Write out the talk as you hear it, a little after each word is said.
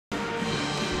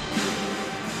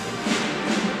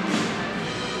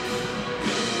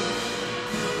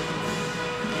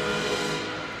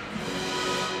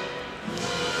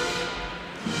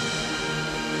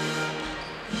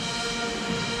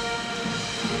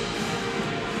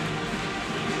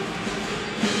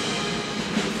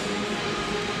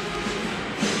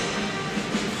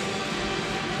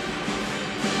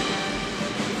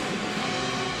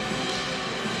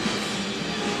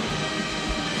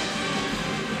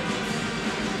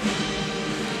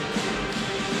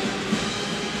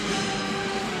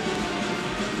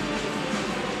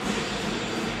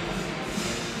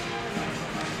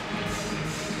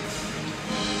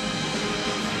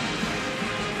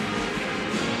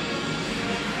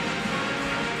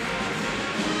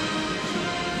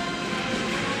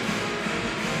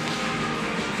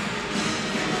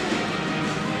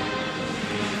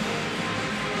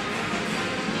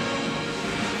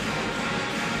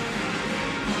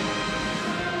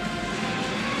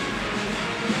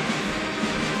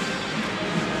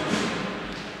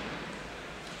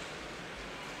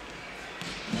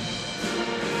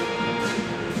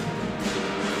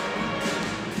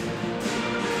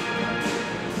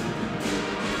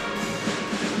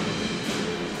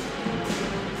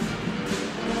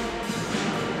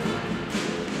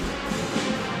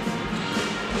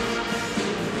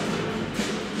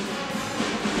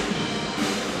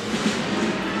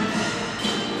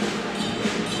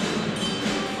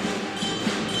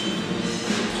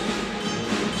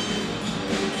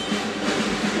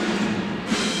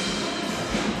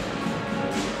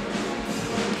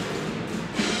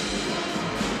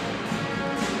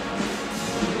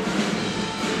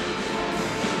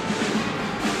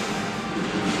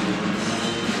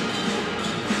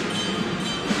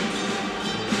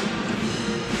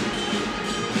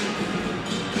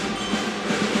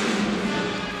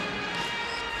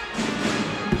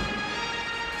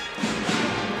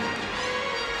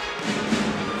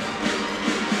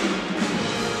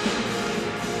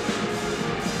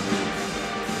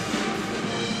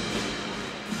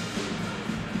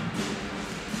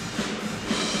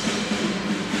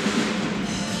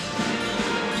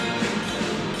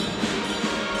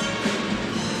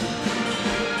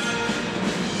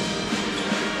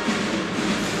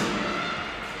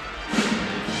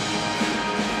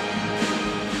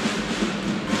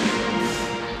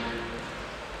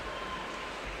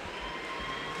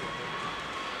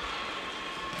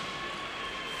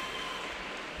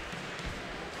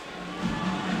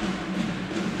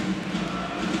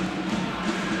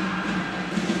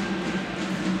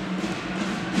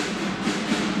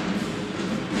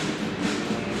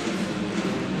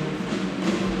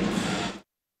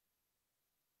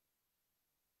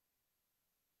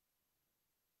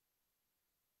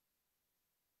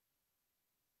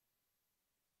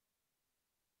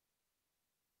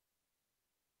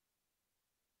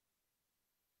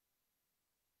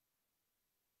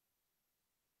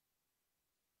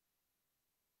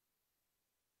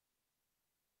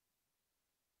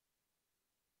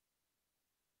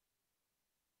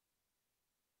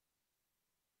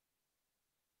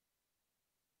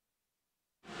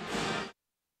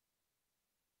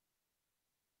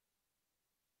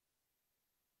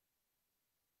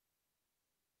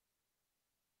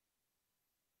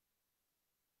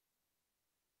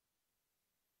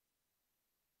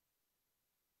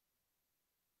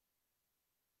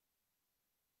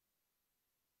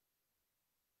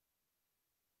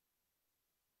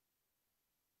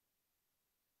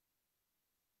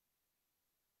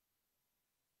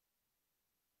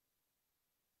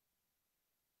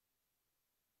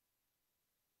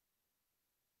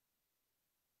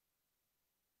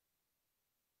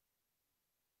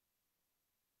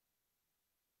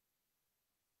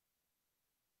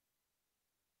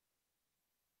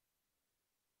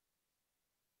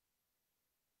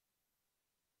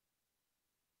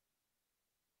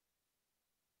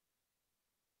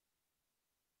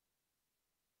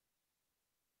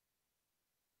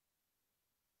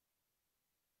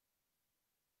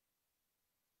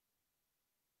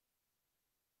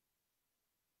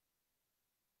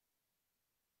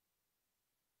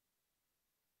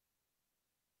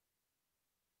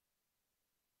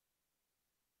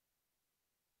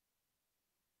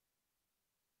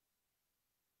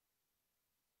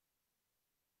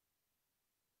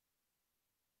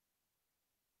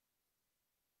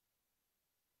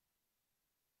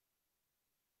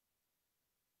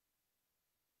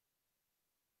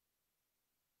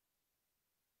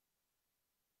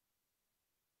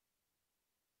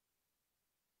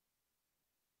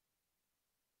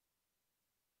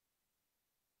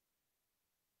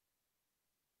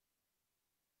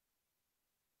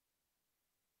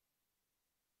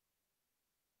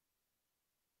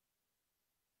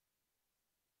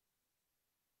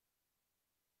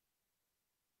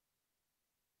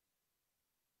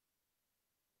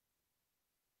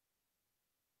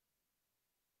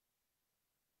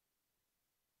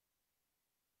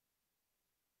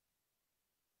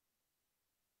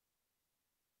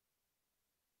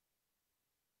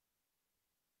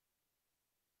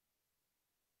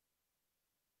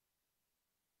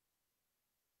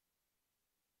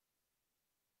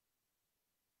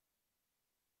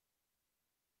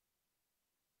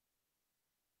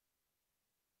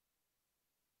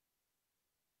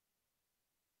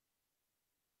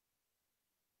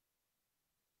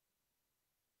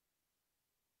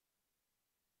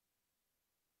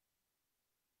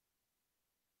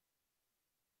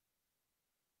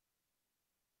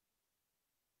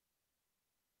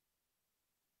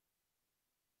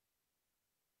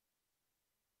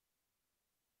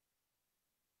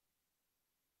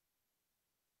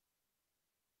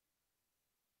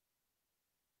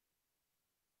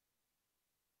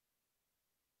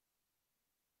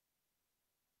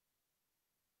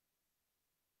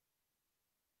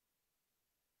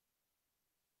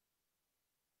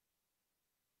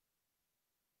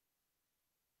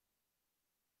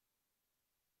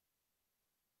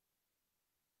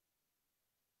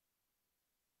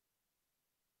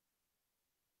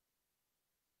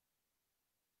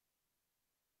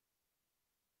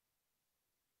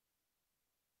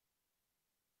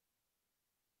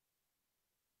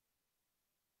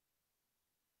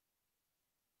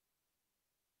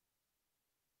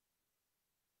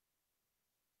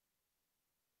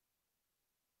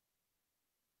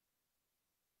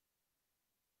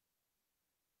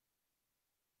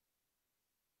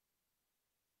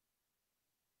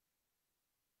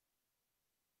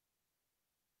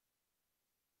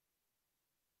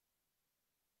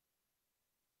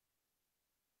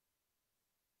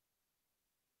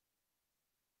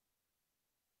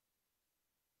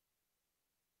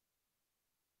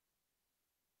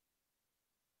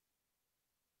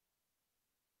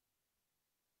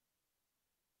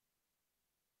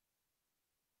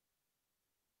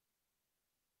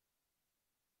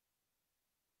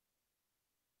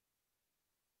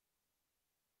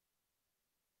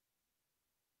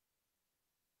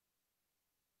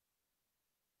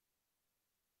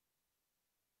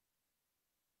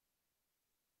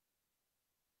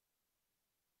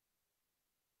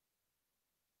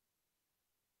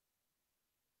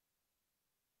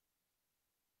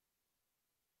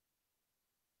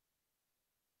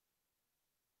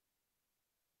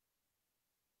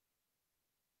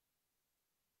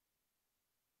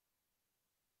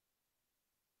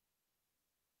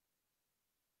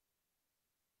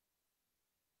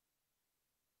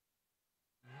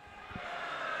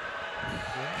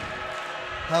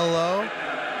Hello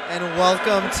and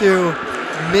welcome to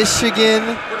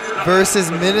Michigan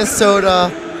versus Minnesota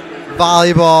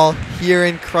Volleyball here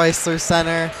in Crisler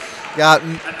Center. Got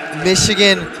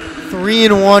Michigan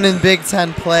 3-1 in Big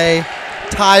Ten play,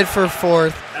 tied for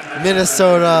 4th.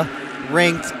 Minnesota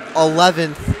ranked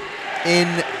 11th in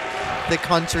the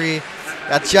country.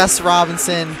 Got Jess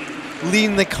Robinson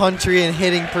leading the country in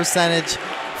hitting percentage,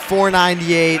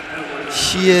 .498.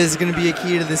 She is going to be a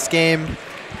key to this game.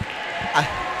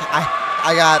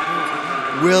 I got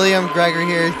William Gregory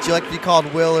here. Do you like to be called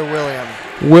Will or William?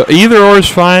 Will, either or is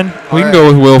fine. We can go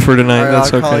with Will for tonight. Right,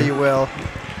 That's I'll okay. call you Will.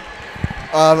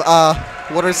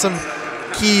 What are some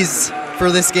keys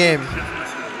for this game?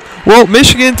 Well,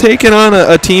 Michigan taking on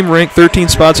a team ranked 13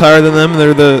 spots higher than them.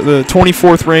 They're the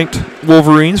 24th ranked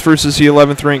Wolverines versus the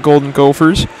 11th ranked Golden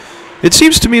Gophers. It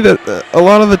seems to me that a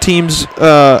lot of the teams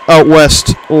out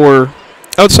west or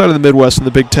outside of the Midwest in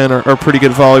the Big Ten are pretty good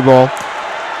at volleyball.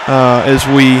 As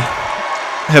we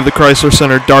have the Crisler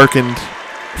Center darkened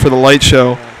for the light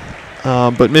show.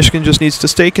 But Michigan just needs to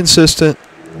stay consistent.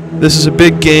 This is a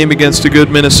big game against a good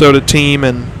Minnesota team,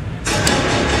 and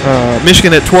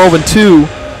Michigan at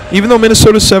 12-2, even though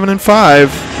Minnesota's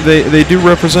 7-5, they do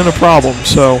represent a problem.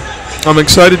 So I'm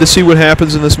excited to see what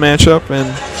happens in this matchup, and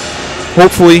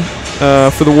hopefully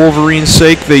for the Wolverines'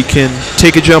 sake, they can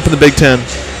take a jump in the Big Ten.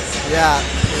 Yeah,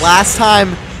 last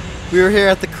time we were here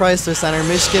at the Crisler Center,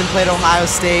 Michigan played Ohio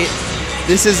State.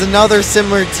 This is another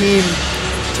similar team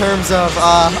in terms of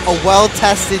a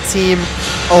well-tested team.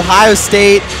 Ohio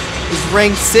State is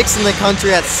ranked 6th in the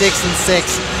country at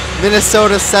 6-6.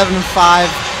 Minnesota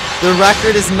 7-5. The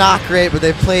record is not great, but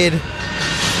they've played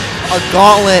a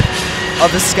gauntlet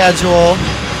of a schedule,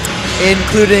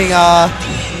 including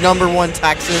 #1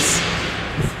 Texas.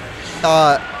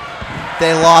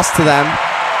 They lost to them.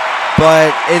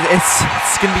 But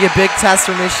it's going to be a big test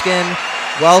for Michigan.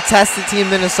 Well-tested team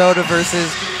Minnesota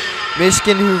versus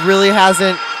Michigan, who really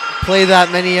hasn't played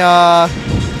that many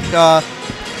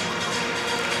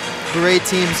great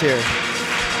teams here.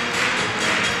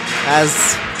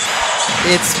 As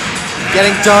it's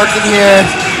getting dark in here,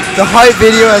 the hype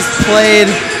video has played.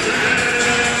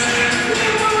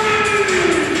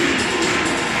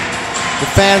 The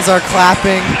fans are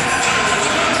clapping.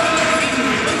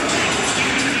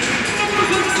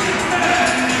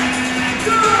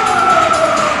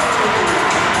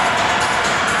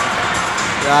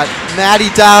 Got Maddie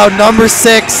Dowd,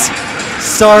 #6,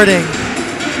 starting.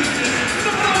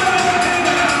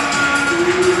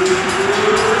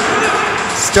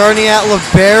 Starting at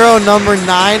libero,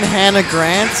 #9, Hannah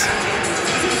Grant.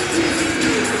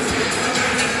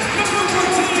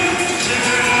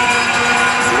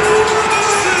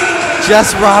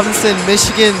 Jess Robinson,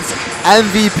 Michigan's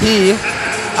MVP,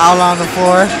 out on the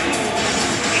floor.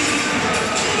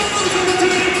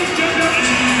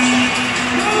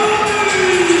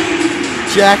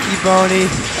 Jackie Boney,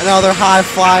 another high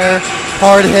flyer,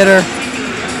 hard hitter.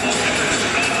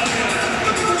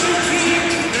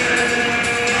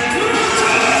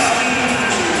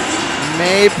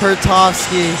 May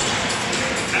Pertovsky,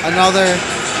 another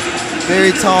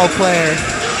very tall player.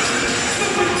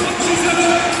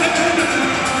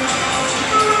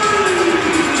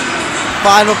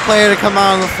 Final player to come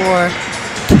out on the floor,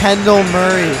 Kendall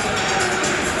Murray.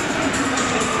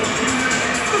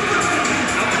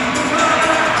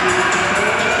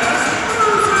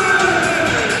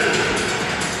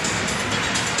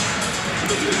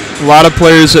 A lot of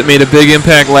players that made a big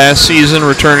impact last season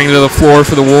returning to the floor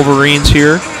for the Wolverines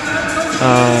here.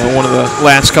 One of the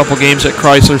last couple games at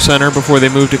Crisler Center before they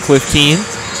moved to Cliff Keen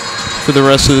for the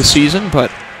rest of the season.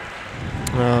 But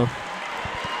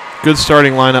good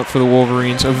starting lineup for the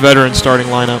Wolverines, a veteran starting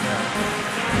lineup.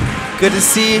 Good to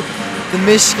see the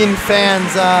Michigan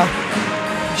fans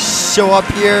show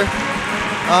up here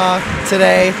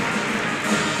today.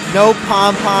 No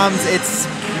pom-poms. It's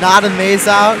not a maze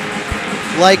out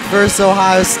like versus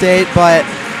Ohio State, but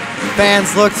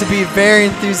fans look to be very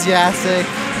enthusiastic.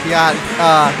 You got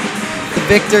the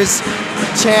victors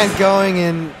chant going,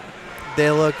 and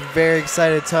they look very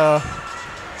excited to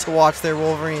watch their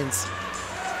Wolverines.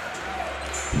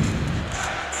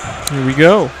 Here we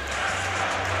go.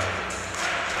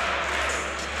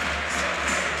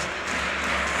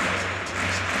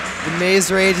 The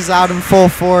maze rage is out in full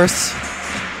force.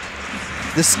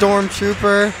 The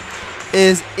Stormtrooper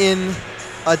is in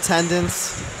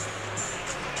attendance.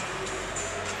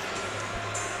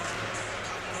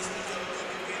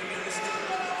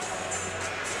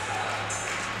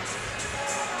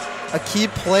 A key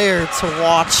player to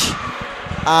watch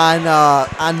on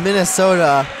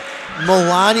Minnesota,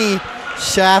 Milani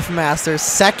Schaffmaster,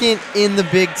 second in the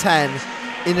Big Ten.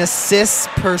 in assists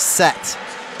per set.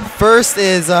 First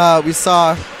is we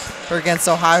saw her against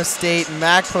Ohio State,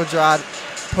 Mac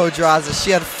Podraza.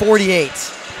 She had 48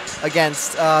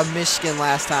 against Michigan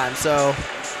last time. So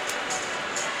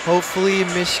hopefully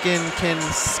Michigan can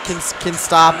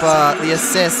stop the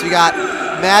assists. We got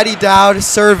Maddie Dowd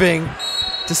serving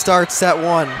to start set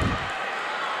 1.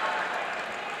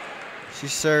 She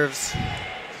serves.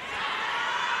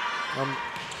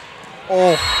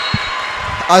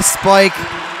 A spike,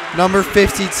 number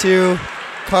 52,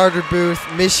 Carter Booth.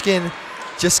 Michigan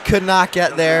just could not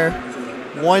get there.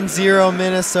 1-0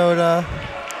 Minnesota.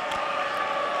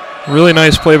 Really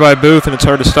nice play by Booth, and it's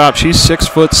hard to stop. She's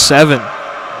 6'7"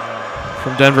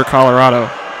 from Denver, Colorado.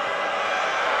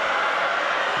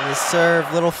 And the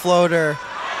serve, little floater.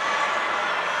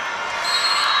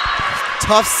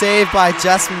 Tough save by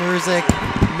Jess Mrzik.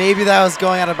 Maybe that was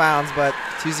going out of bounds, but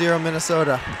 2-0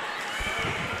 Minnesota.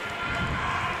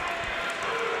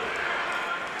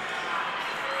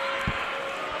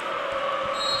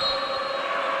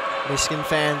 Michigan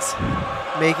fans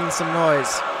making some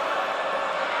noise.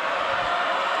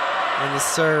 And the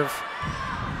serve.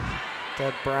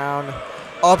 Deb Brown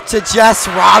up to Jess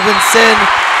Robinson,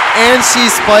 and she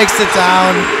spikes it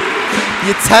down.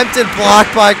 The attempted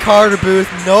block by Carter Booth,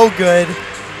 no good.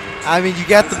 I mean, you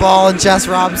get the ball in Jess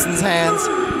Robinson's hands,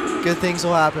 good things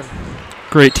will happen.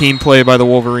 Great team play by the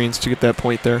Wolverines to get that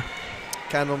point there.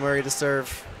 Kendall Murray to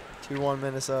serve. 2-1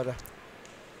 Minnesota.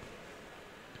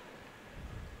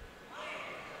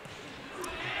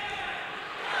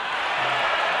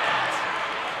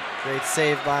 Great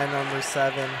save by number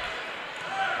 7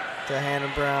 to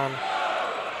Hannah Brown.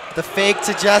 The fake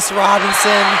to Jess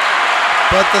Robinson,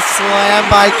 but the slam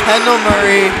by Kendall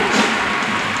Murray.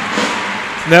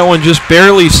 That one just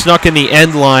barely snuck in the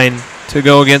end line to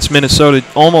go against Minnesota.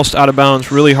 Almost out of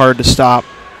bounds, really hard to stop.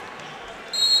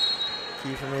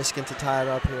 Key for Michigan to tie it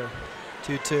up here.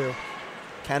 2-2.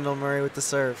 Kendall Murray with the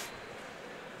serve.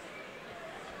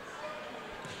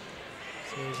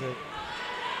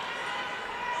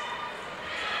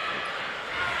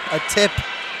 A tip.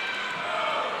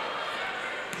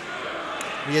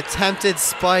 The attempted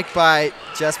spike by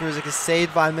Jess Mrzik is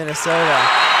saved by Minnesota.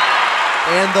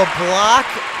 And the block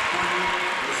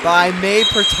by May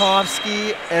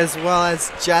Pertovsky as well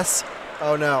as Jess.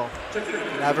 Oh no,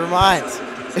 never mind.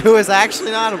 It was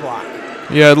actually not a block.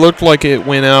 Yeah, it looked like it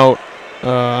went out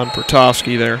on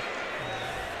Pertovsky there.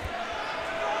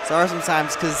 It's hard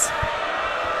sometimes because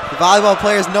the volleyball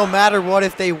players, no matter what,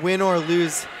 if they win or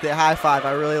lose, they high five.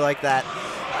 I really like that.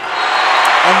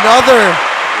 Another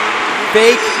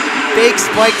fake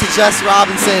spike to Jess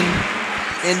Robinson,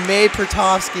 and May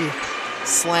Pertovsky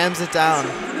slams it down.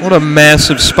 What a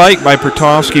massive spike by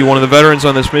Pertovsky, one of the veterans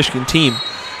on this Michigan team.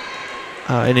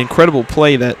 An incredible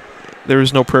play that there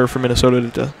is no prayer for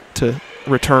Minnesota to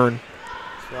return.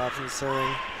 Robinson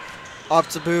serving up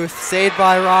to Booth, saved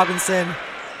by Robinson.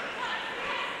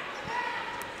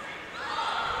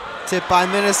 Tip by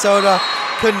Minnesota,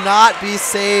 could not be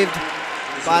saved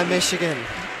by Michigan.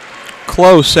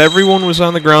 Close. Everyone was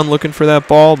on the ground looking for that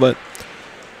ball, but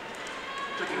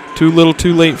too little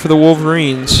too late for the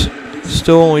Wolverines.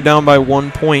 Still only down by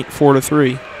 1 point,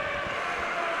 4-3.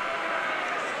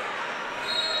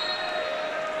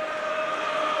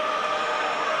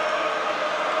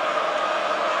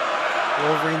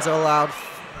 Wolverines are allowed.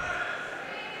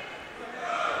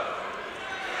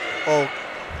 Oh,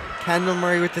 Kendall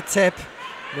Murray with the tip.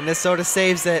 Minnesota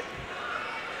saves it.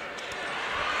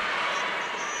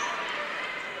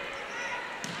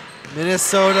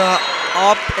 Minnesota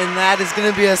up, and that is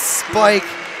going to be a spike.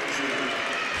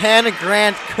 Hannah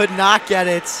Grant could not get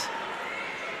it.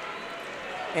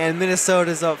 And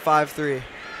Minnesota's up 5-3.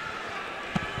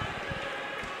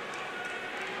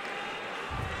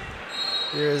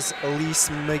 Here's Elise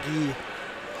McGee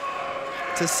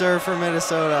to serve for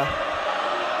Minnesota.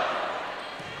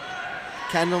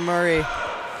 Kendall Murray.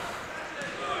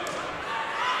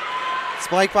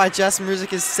 Spike by Jess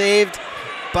Mrzik is saved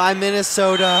by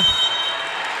Minnesota.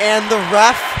 And the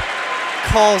ref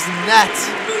calls net,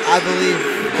 I believe.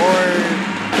 Or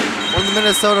one of the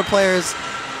Minnesota players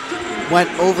went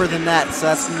over the net. So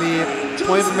that's going to be a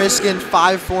point for Michigan,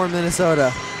 5-4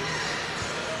 Minnesota.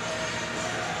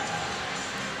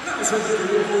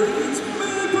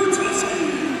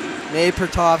 May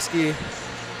Pertovsky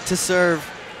to serve.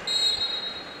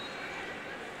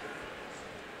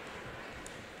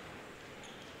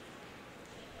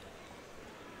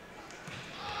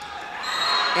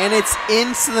 And it's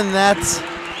into the net.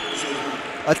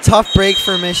 A tough break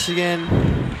for Michigan.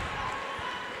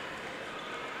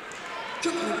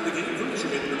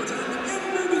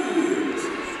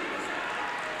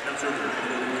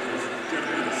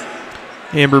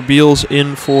 Amber Beals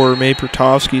in for May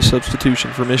Pertovsky,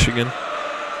 substitution for Michigan.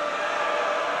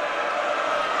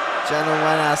 Jenna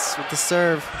Wenas with the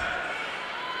serve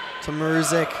to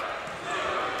Maruzic.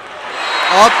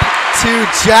 Up to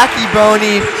Jackie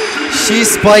Boney. She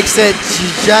spikes it.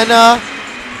 Jenna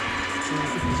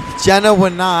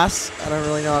Wenas. I don't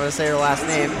really know how to say her last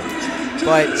name,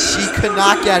 but she could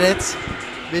not get it.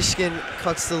 Michigan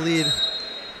cuts the lead,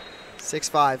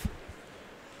 6-5.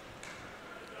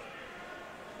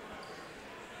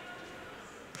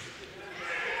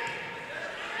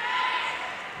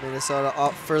 Minnesota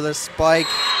up for the spike,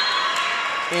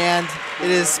 and it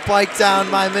is spiked down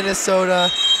by Minnesota,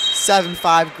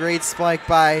 7-5. Great spike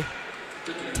by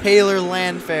Taylor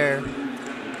Landfair,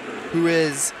 who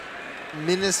is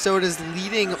Minnesota's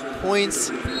leading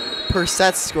points per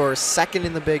set score, second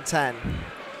in the Big Ten.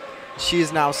 She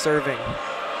is now serving.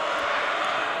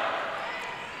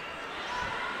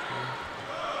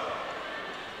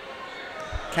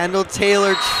 Kendall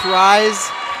Taylor tries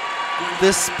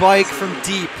the spike from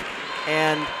deep,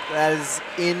 and that is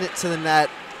into the net.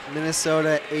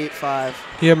 Minnesota 8-5.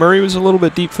 Yeah, Murray was a little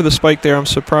bit deep for the spike there. I'm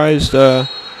surprised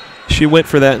she went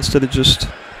for that instead of just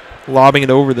lobbing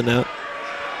it over the net.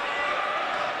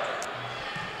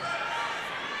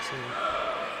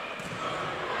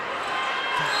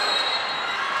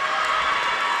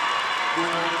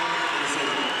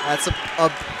 That's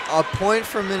a point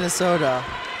for Minnesota.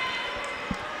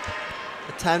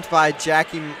 Attempt by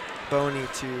Jackie Boney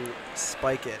to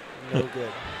spike it. No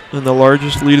good. And the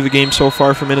largest lead of the game so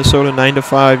far for Minnesota,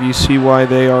 9-5. You see why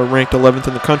they are ranked 11th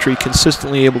in the country,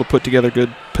 consistently able to put together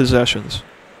good possessions.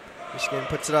 Michigan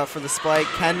puts it up for the spike.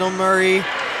 Kendall Murray,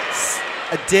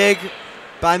 a dig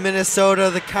by Minnesota,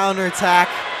 the counterattack.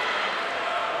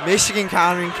 Michigan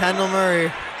countering Kendall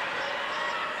Murray.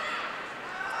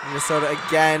 Minnesota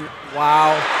again.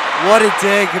 Wow. What a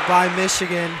dig by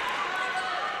Michigan.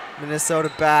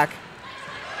 Minnesota back.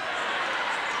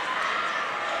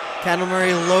 Kendall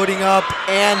Murray loading up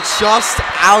and just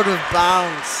out of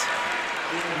bounds.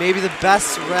 Maybe the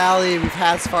best rally we've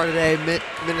had so far today.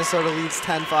 Minnesota leads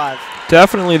 10-5.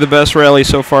 Definitely the best rally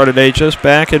so far today. Just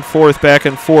back and forth, back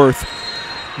and forth.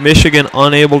 Michigan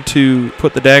unable to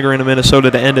put the dagger into Minnesota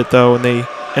to end it, though, and they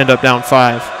end up down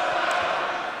 5.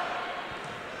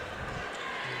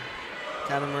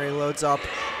 Kendall Murray loads up.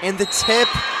 And the tip,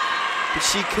 but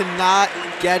she could not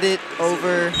get it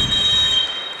over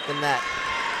the net.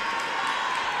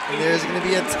 And there's going to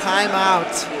be a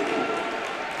timeout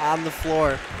on the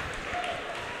floor.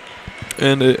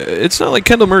 And it's not like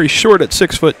Kendall Murray's short at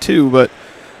 6'2", but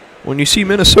when you see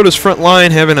Minnesota's front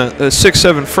line having a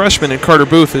 6'7" freshman in Carter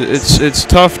Booth, it's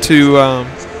tough to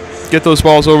get those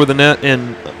balls over the net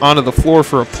and onto the floor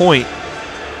for a point.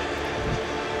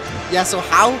 Yeah, so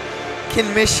how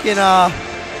can Michigan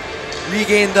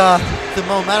regain the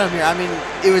momentum here? I mean,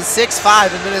 it was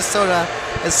 6-5, and Minnesota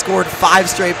has scored 5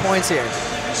 straight points here.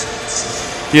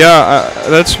 Yeah,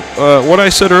 that's what I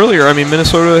said earlier. I mean,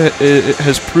 Minnesota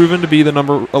has proven to be the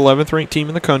number 11th ranked team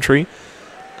in the country.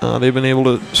 They've been able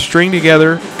to string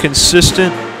together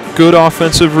consistent, good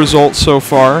offensive results so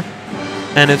far,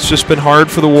 and it's just been hard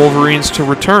for the Wolverines to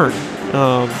return.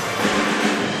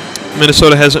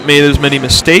 Minnesota hasn't made as many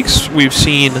mistakes. We've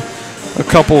seen a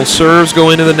couple serves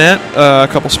go into the net, a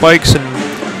couple spikes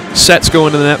and sets go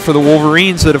into the net for the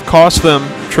Wolverines that have cost them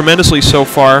tremendously so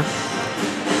far.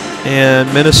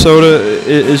 And Minnesota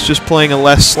is just playing a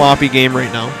less sloppy game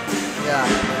right now. Yeah,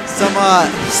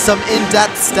 some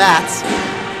in-depth stats.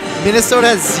 Minnesota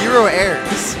has 0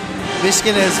 errors.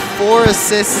 Michigan has 4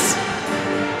 assists,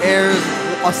 errors,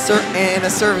 and a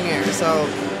serving error. So,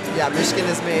 yeah, Michigan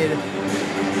has made a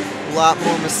lot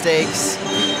more mistakes.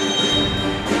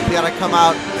 They got to come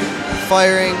out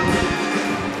firing.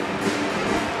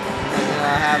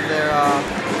 And have their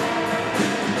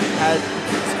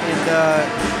in the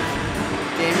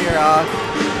game here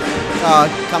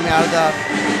coming out of the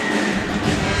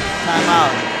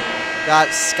timeout. Got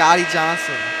Scotty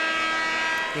Johnson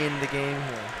in the game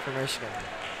here for Michigan.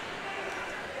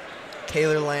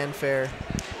 Taylor Landfair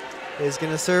is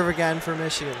going to serve again for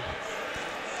Michigan.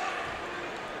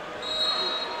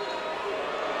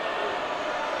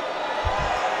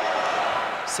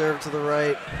 Serve to the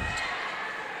right.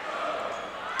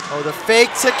 Oh, the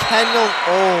fake to Kendall.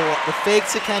 Oh, the fake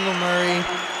to Kendall Murray.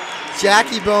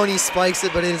 Jackie Boney spikes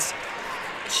it, but it is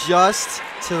just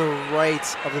to the right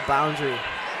of the boundary.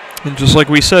 And just like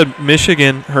we said,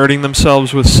 Michigan hurting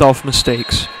themselves with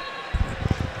self-mistakes.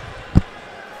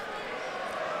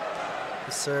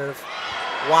 The serve.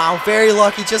 Wow, very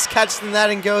lucky. Just catches the net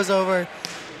and goes over.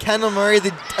 Kendall Murray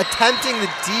attempting the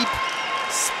deep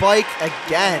spike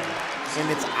again. and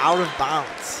it's out of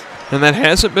bounds. And that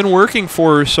hasn't been working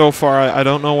for her so far. I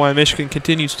don't know why Michigan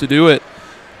continues to do it.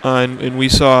 And we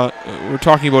saw, we're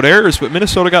talking about errors, but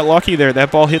Minnesota got lucky there.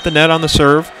 That ball hit the net on the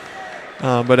serve,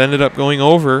 but ended up going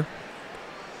over.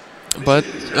 But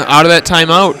out of that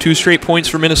timeout, 2 straight points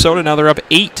for Minnesota. Now they're up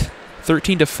 8,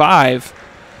 13-5.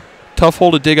 Tough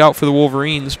hole to dig out for the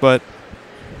Wolverines, but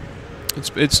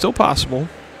it's still possible.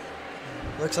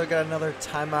 Looks like got another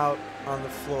timeout on the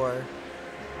floor.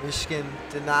 Michigan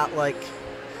did not like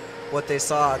what they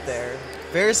saw out there.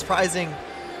 Very surprising.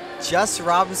 Jess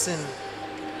Robinson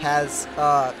has,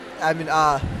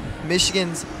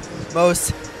 Michigan's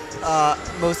most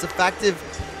effective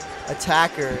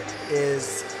attacker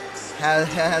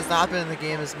has not been in the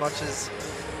game as much as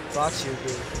thought she would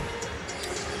be.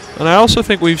 And I also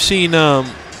think we've seen a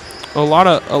lot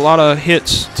of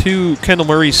hits to Kendall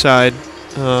Murray's side,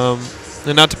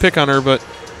 and not to pick on her, but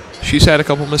she's had a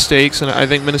couple mistakes, and I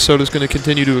think Minnesota's going to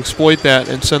continue to exploit that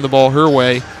and send the ball her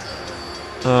way.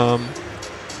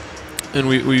 And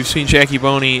we've seen Jackie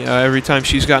Boney, every time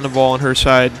she's gotten a ball on her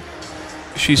side,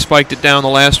 she spiked it down. The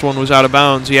last one was out of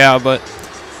bounds, yeah, but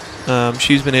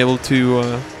she's been able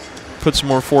to put some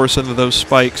more force into those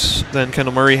spikes than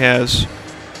Kendall Murray has.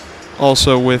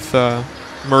 Also with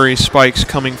Murray's spikes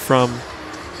coming from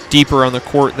deeper on the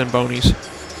court than Boney's.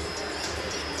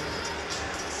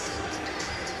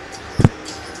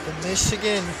 The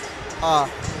Michigan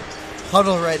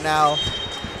huddle right now.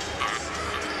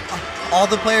 All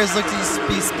the players look to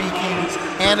be speaking.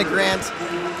 Hannah Grant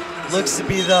looks to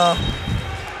be the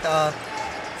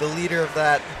leader of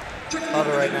that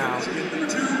huddle right now.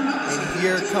 And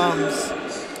here comes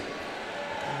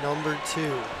number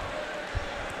 2,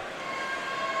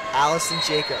 Allison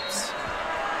Jacobs.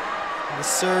 And the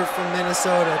serve from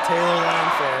Minnesota, Taylor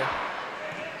Landfair.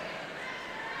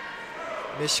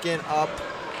 Michigan up.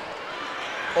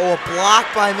 Oh, a block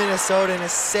by Minnesota and a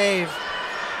save.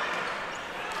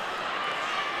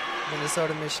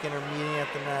 Minnesota and Michigan are meeting at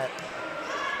the net.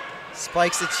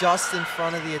 Spikes it just in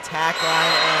front of the attack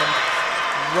line and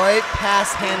right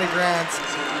past Hannah Grant,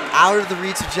 out of the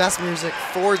reach of Jess Music.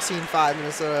 14-5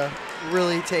 Minnesota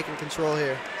really taking control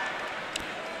here.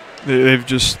 They've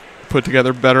just put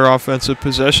together better offensive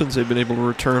possessions. They've been able to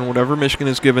return whatever Michigan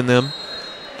has given them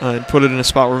and put it in a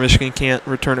spot where Michigan can't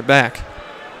return it back.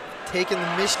 Taking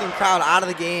the Michigan crowd out of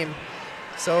the game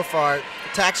so far.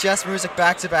 Attacks Jess Music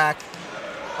back-to-back.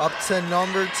 Up to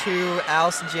number 2,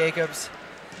 Allison Jacobs.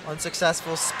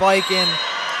 Unsuccessful spike in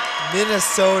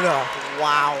Minnesota.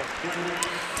 Wow.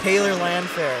 Taylor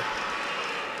Landfair.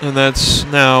 And that's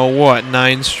now, what,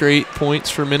 9 straight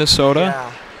points for Minnesota?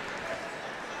 Yeah.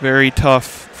 Very tough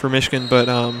for Michigan, but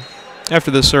after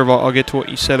this serve, I'll get to what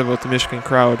you said about the Michigan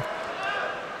crowd.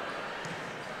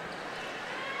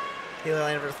 Taylor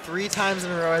Landfair 3 times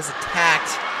in a row has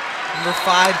attacked. Number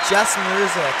 5, Jess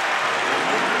Music.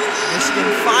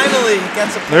 Michigan finally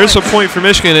gets a point. There's a point for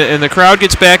Michigan, and the crowd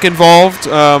gets back involved.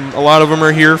 A lot of them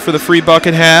are here for the free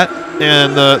bucket hat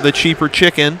and the cheaper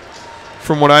chicken.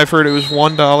 From what I've heard, it was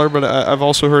 $1, but I've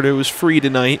also heard it was free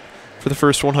tonight for the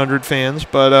first 100 fans.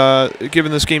 But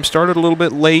given this game started a little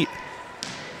bit late,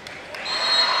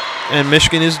 and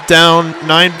Michigan is down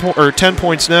 10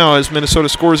 points now as Minnesota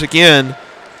scores again.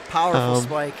 Powerful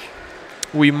spike.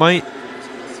 We might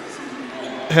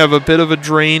have a bit of a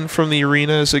drain from the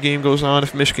arena as the game goes on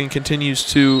if Michigan continues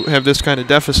to have this kind of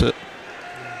deficit.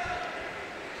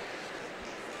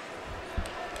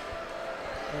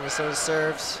 Minnesota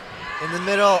serves in the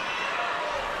middle.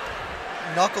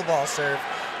 Knuckleball serve.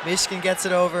 Michigan gets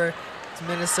it over to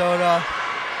Minnesota.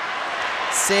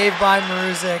 Saved by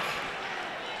Maruzic.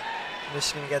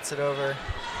 Michigan gets it over.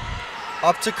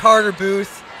 Up to Carter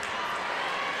Booth.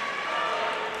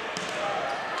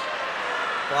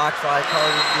 Blocked by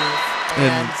Carter Booth.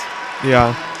 And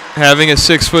yeah, having a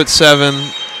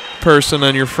 6'7" person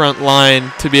on your front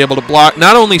line to be able to block,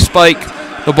 not only spike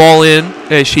the ball in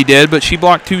as she did, but she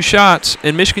blocked 2 shots,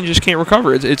 and Michigan just can't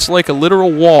recover. It's like a literal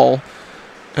wall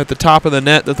at the top of the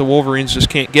net that the Wolverines just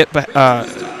can't get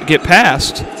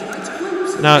past.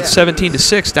 Now it's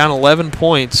 17-6, down 11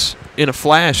 points in a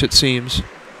flash, it seems.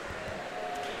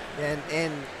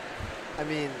 And I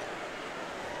mean,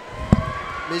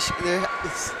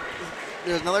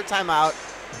 there's another timeout.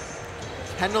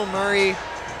 Kendall Murray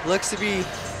looks to be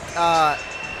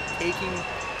taking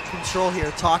control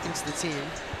here, talking to the team.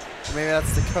 Or maybe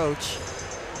that's the coach.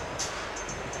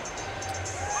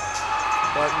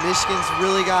 But Michigan's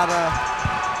really got to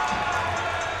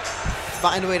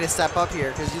find a way to step up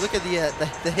here, because you look at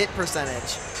the hit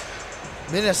percentage.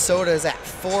 Minnesota is at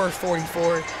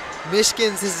 .444.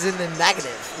 Michigan's is in the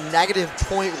negative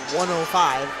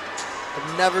 .105.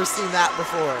 I've never seen that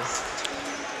before.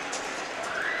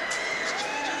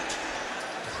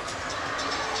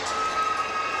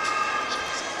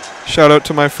 Shout out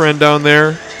to my friend down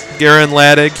there, Garen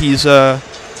Laddig. He's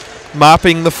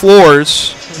mopping the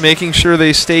floors, making sure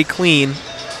they stay clean.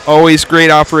 Always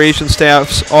great operation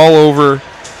staffs all over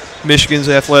Michigan's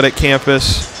athletic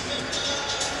campus,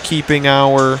 keeping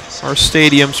our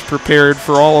stadiums prepared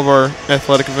for all of our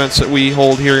athletic events that we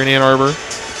hold here in Ann Arbor.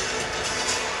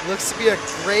 Looks to be a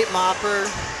great mopper.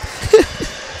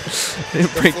 They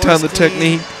break down the clean.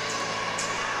 technique.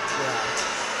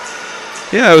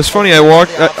 Yeah, it was funny. I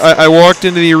walked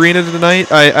into the arena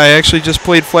tonight. I actually just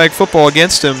played flag football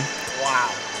against him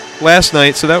last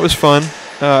night, so that was fun.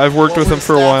 I've worked with him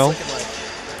for a while. Like?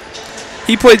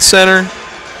 He played center.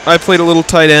 I played a little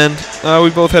tight end. We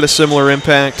both had a similar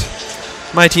impact.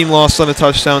 My team lost on a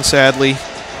touchdown, sadly,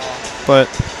 but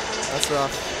that's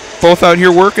rough. Both out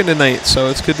here working tonight, so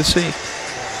it's good to see.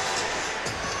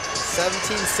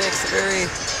 17-6, very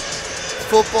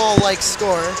football-like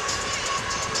score.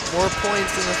 More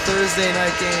points than the Thursday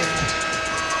night game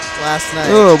last night.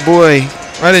 Oh boy,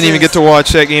 I didn't even get to watch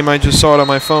that game. I just saw it on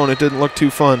my phone. It didn't look too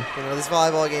fun. You know, this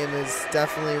volleyball game is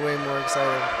definitely way more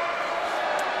exciting.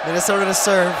 Minnesota to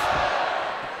serve.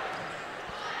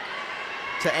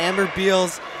 To Amber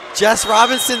Beals. Jess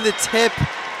Robinson the tip,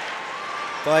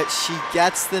 but she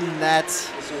gets the net.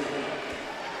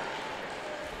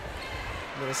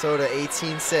 Minnesota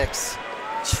 18-6,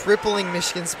 tripling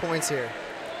Michigan's points here.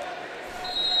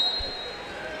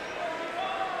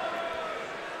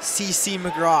 CC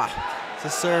McGraw to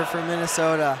serve for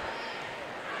Minnesota.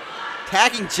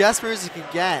 Attacking Jess Music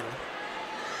again.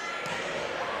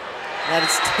 That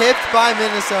is tipped by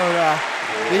Minnesota.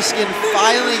 Michigan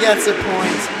finally gets a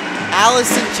point.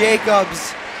 Allison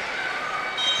Jacobs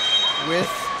with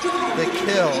the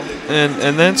kill.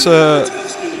 And that's a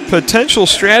potential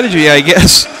strategy, I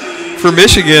guess, for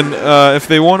Michigan. If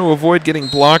they want to avoid getting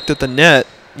blocked at the net,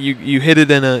 you hit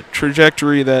it in a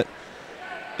trajectory that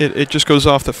it just goes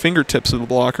off the fingertips of the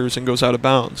blockers and goes out of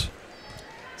bounds.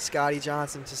 Scotty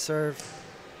Johnson to serve.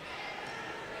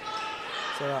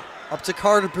 So up to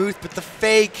Carter Booth, but the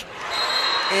fake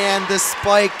and the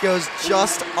spike goes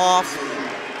just off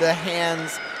the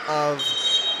hands of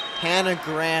Hannah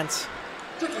Grant.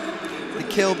 The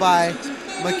kill by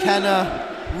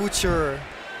McKenna Wucherer.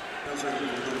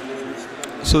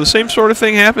 So the same sort of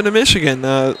thing happened to Michigan.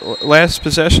 Last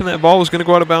possession, that ball was going to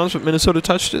go out of bounds, but Minnesota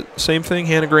touched it. Same thing,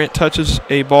 Hannah Grant touches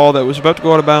a ball that was about to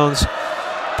go out of bounds.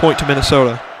 Point to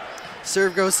Minnesota.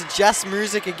 Serve goes to Jess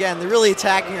Music again. They're really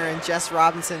attacking her, and Jess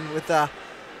Robinson with a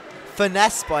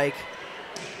finesse spike.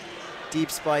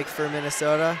 Deep spike for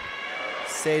Minnesota.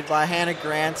 Saved by Hannah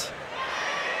Grant.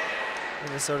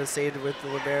 Minnesota saved with the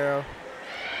libero.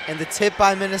 And the tip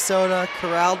by Minnesota,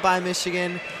 corralled by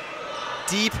Michigan.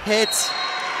 Deep hit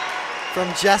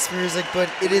from Jess Music, but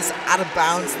it is out of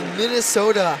bounds. The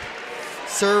Minnesota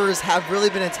servers have really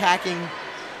been attacking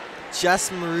Jess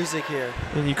Maruzik here.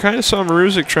 And you kind of saw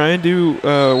Maruzik try and do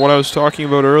what I was talking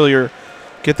about earlier.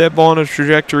 Get that ball in a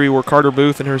trajectory where Carter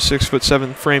Booth in her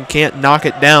 6'7" frame can't knock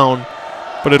it down,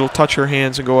 but it'll touch her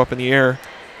hands and go up in the air.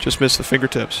 Just miss the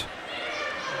fingertips.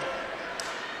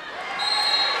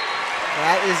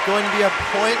 That is going to be a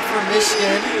point for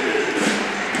Michigan.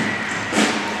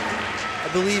 I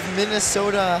believe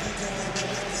Minnesota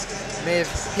may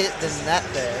have hit the net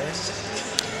there.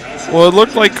 Well, it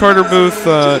looked like Carter Booth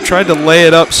tried to lay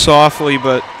it up softly,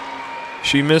 but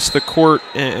she missed the court,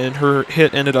 and her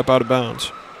hit ended up out of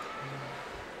bounds.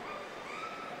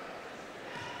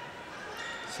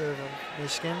 Serve of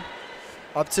Michigan.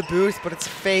 Up to Booth, but it's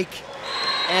fake.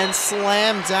 And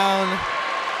slammed down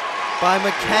by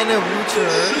McKenna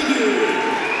Wucherer.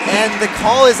 And the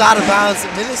call is out of bounds.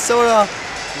 Minnesota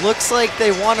looks like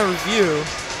they want a review.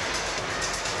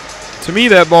 To me,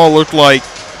 that ball looked like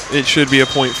it should be a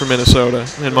point for Minnesota,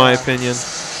 in my opinion.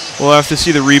 We'll have to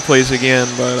see the replays again,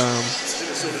 but I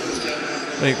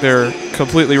think they're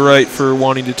completely right for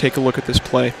wanting to take a look at this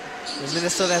play. And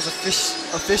Minnesota has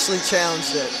officially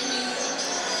challenged it.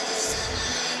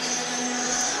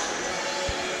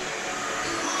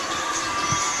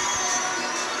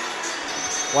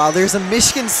 Wow, there's a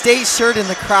Michigan State shirt in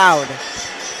the crowd,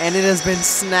 and it has been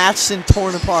snatched and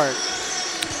torn apart.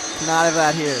 Not have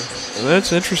that here. Well,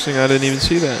 that's interesting. I didn't even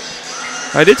see that.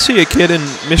 I did see a kid in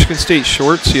Michigan State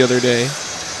shorts the other day.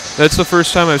 That's the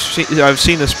first time I've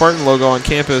seen the Spartan logo on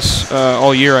campus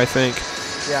all year, I think.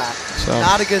 Yeah, so.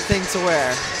 Not a good thing to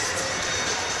wear.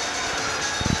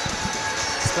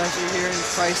 Especially here in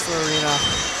Crisler Arena.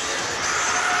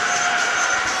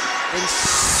 And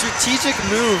strategic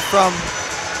move from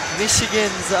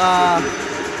Michigan's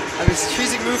I mean,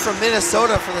 strategic move from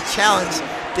Minnesota for the challenge.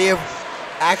 They have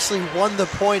actually won the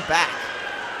point back.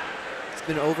 It's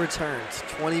been overturned.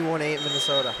 21-8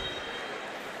 Minnesota.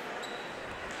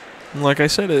 Like I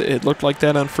said, it looked like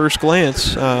that on first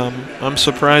glance. I'm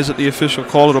surprised that the official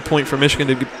called it a point for Michigan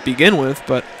to begin with,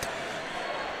 but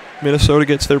Minnesota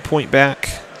gets their point back,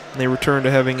 and they return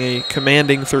to having a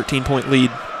commanding 13-point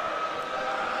lead.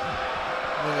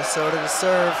 Minnesota to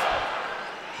serve.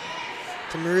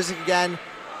 To Mruzek again.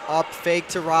 Up, fake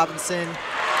to Robinson,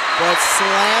 but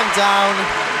slammed down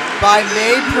by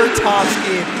May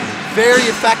Pertovsky. Very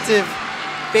effective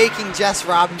faking Jess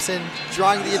Robinson,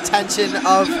 drawing the attention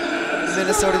of the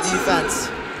Minnesota defense.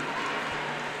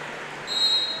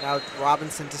 Now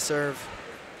Robinson to serve.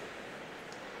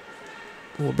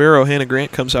 Libero Hannah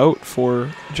Grant comes out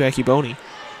for Jackie Boney.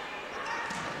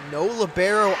 No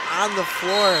libero on the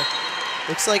floor.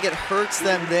 Looks like it hurts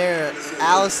them there.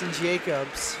 Allison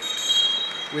Jacobs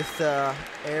with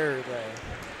error there.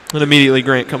 And immediately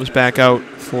Grant comes back out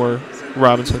for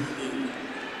Robinson.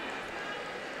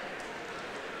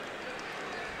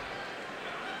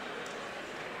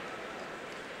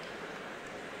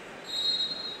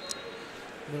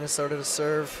 Minnesota to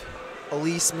serve.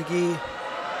 Elise McGee.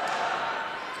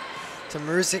 To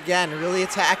Mruzek again, really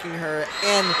attacking her.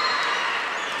 And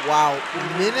wow,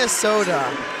 Minnesota,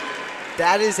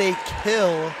 that is a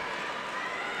kill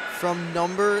from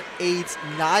number 8,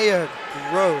 Nia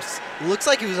Gross. Looks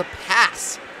like it was a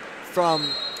pass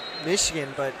from Michigan,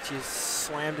 but she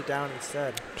slammed it down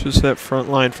instead. Just that front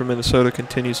line for Minnesota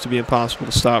continues to be impossible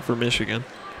to stop for Michigan.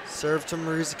 Serve to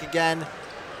Mruzek again.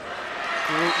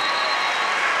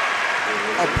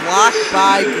 A block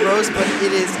by Gross, but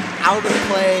it is out of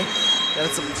play.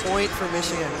 That's a point for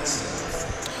Michigan.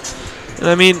 And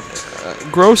I mean,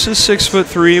 Gross is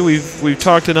 6'3". We've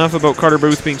talked enough about Carter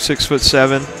Booth being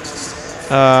 6'7".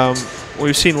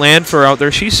 We've seen Landfer out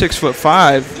there. She's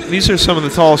 6'5". These are some of the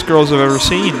tallest girls I've ever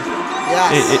seen.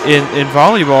 Yes. In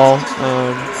volleyball.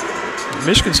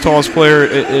 Michigan's tallest player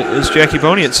is Jackie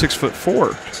Boney at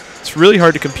 6'4". It's really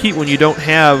hard to compete when you don't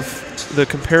have the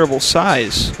comparable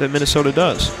size that Minnesota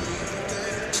does.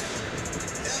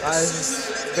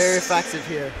 Very effective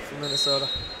here for Minnesota.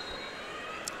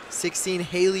 16,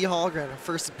 Haley Hallgren, her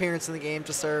first appearance in the game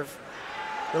to serve.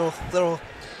 Little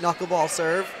knuckleball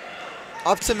serve.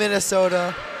 Up to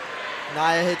Minnesota.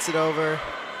 Nia hits it over.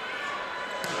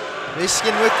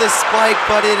 Michigan with the spike,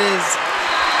 but it is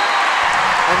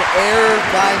an error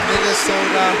by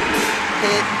Minnesota.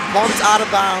 Hit, bumped out of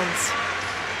bounds.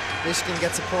 Michigan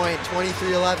gets a point,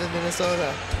 23-11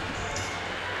 Minnesota.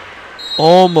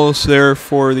 Almost there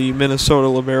for the Minnesota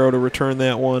libero to return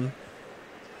that one.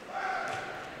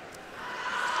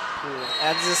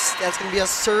 That's going to be a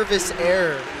service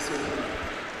error.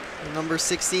 Number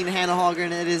 16, Hannah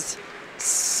Hallgren. It is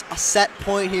a set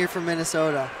point here for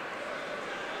Minnesota.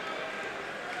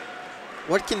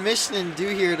 What can Michigan do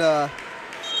here to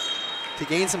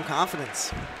gain some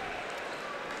confidence?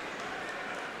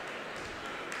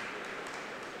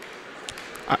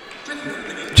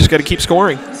 Just got to keep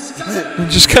scoring.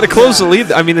 Just got to close the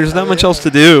lead. I mean, there's not much else to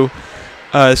do,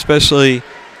 especially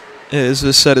as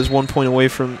this set is 1 point away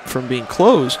from being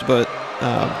closed. But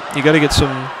you got to get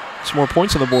some more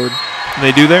points on the board, and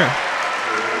they do there.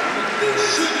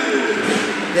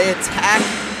 They attack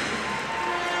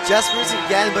Jess Mruzek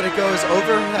again, but it goes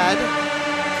overhead.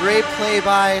 Great play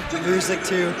by Mruzek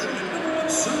to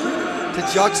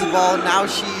judge the ball. Now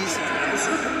she's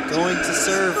going to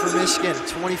serve for Michigan,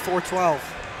 24-12.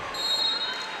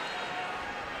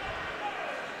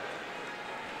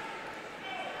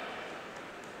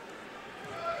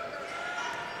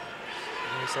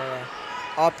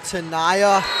 Up to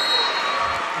Nia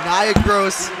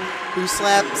Gross, who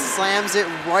slams it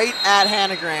right at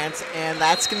Hannah Grant, and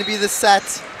that's going to be the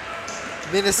set.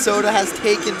 Minnesota has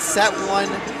taken set 1,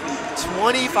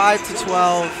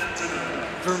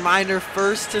 25-12. Reminder,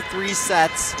 first to 3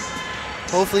 sets.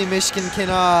 Hopefully Michigan can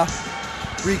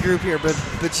regroup here, but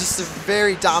just a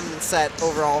very dominant set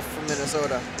overall from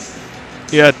Minnesota.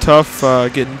 Yeah, tough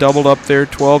getting doubled up there,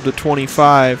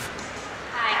 12-25.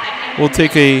 We'll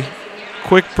take a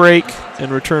quick break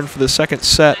and return for the second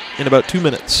set in about 2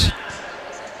 minutes.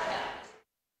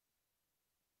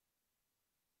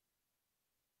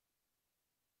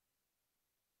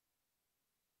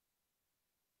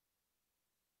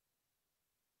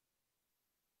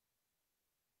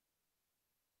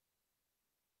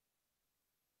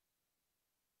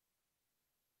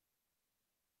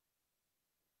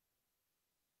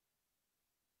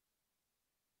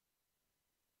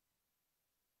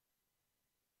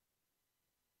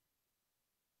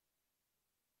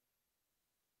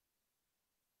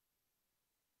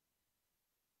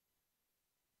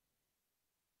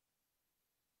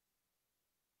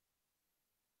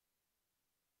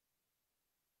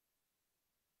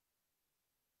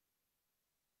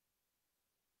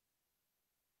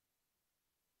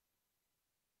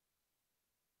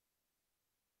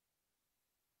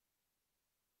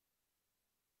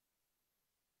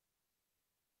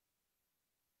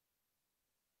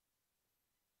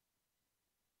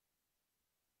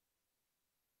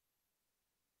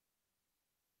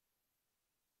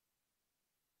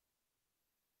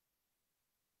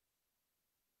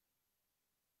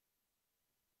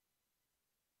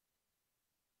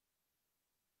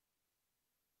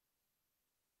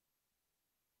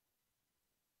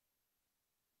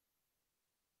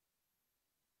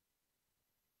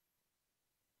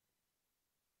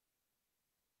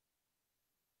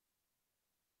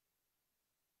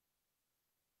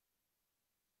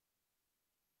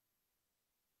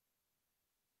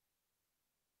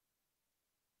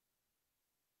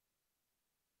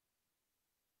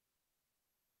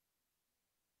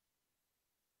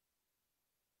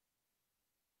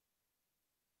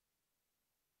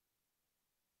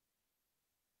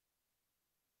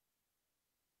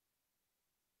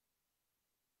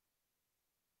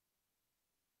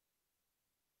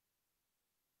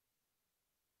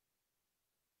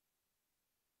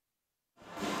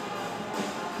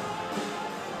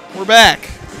 We're back.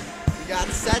 We got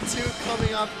set 2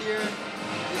 coming up here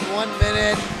in 1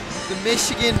 minute. The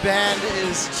Michigan band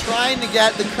is trying to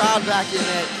get the crowd back in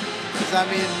it. Because, I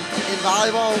mean, in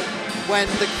volleyball, when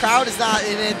the crowd is not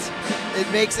in it, it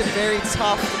makes it very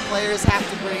tough. The players have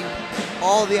to bring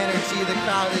all the energy. The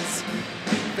crowd is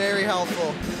very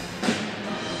helpful.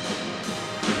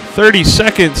 30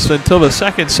 seconds until the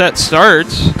second set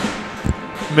starts.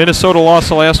 Minnesota lost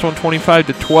the last one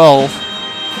 25-12.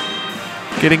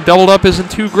 Getting doubled up isn't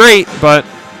too great, but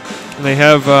they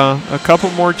have a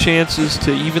couple more chances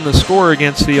to even the score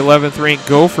against the 11th ranked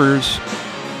Gophers.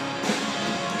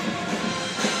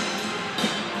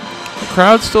 The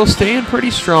crowd's still staying pretty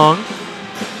strong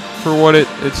for what it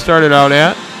started out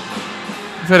at.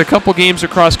 We've had a couple games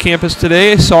across campus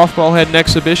today. Softball had an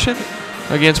exhibition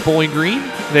against Bowling Green.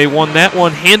 They won that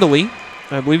one handily.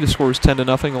 I believe the score was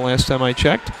 10-0 the last time I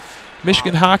checked.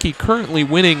 Michigan hockey currently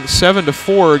winning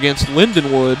 7-4 against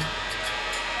Lindenwood.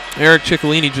 Eric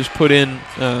Ciccolini just put in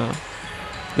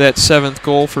that 7th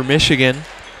goal for Michigan.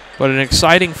 But an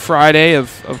exciting Friday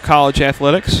of college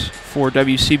athletics for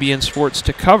WCBN Sports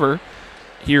to cover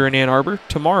here in Ann Arbor.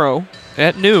 Tomorrow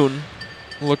at noon,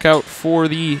 look out for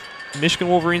the Michigan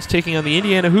Wolverines taking on the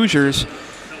Indiana Hoosiers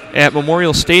at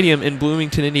Memorial Stadium in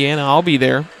Bloomington, Indiana. I'll be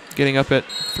there, getting up at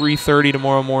 3:30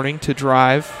 tomorrow morning to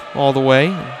drive all the way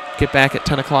and get back at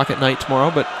 10 o'clock at night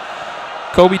tomorrow. But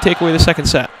Coby, take away the second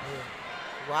set.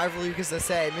 Rivalry, because they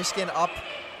say Michigan up,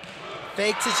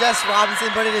 fake to Jess Robinson,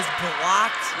 but it is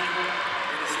blocked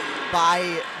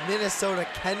by Minnesota,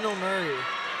 Kendall Murray.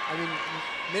 I mean,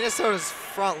 Minnesota's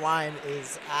front line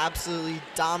is absolutely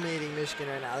dominating Michigan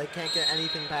right now. They can't get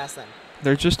anything past them.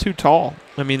 They're just too tall.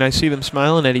 I mean, I see them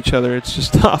smiling at each other. It's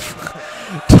just tough.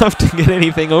 Tough to get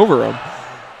anything over them.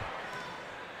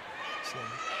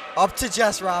 Up to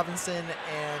Jess Robinson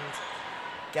and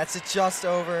gets it just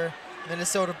over.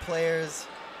 Minnesota players.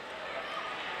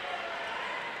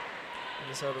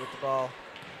 Minnesota with the ball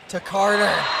to Carter.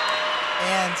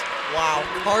 And, wow,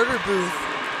 Carter Booth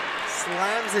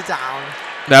slams it down.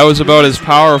 That was about as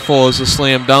powerful as a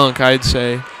slam dunk, I'd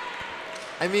say.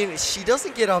 I mean, she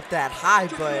doesn't get up that high,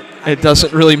 but it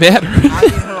doesn't really matter. I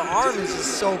mean, her arm is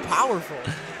just so powerful.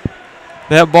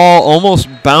 That ball almost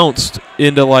bounced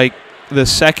into like the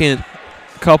second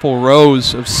couple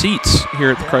rows of seats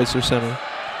here at the Crisler Center.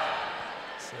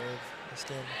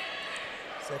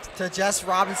 Six to Jess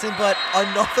Robinson, but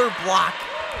another block.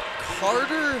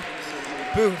 Carter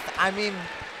Booth. I mean,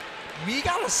 we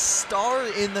got a star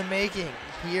in the making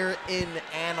here in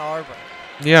Ann Arbor.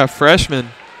 Yeah, freshman.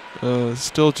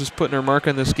 Still just putting her mark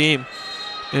on this game.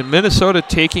 And Minnesota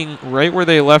taking right where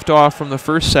they left off from the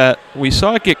first set. We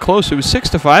saw it get close. It was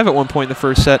 6-5 at one point in the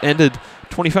first set. Ended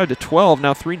 25-12.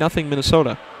 Now 3-0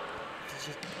 Minnesota. And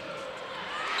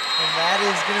that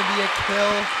is going to be a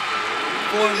kill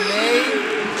for May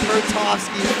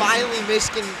Pertovsky. Finally,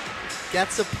 Michigan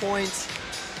gets a point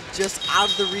just out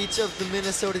of the reach of the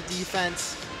Minnesota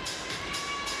defense.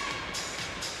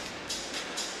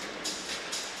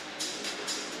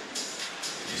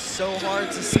 So hard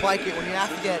to spike it when you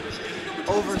have to get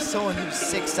over someone who's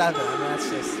 6'7". I mean, that's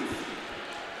just,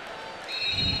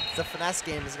 the finesse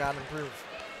game has got to improve.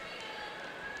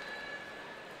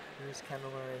 Here's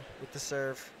Kendall Murray with the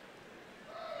serve.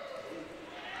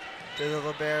 To the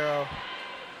libero.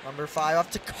 Number 5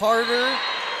 up to Carter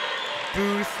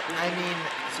Booth. I mean,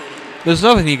 there's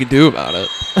nothing you can do about it.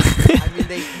 I mean,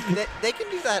 they can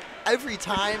do that every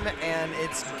time, and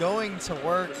it's going to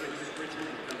work.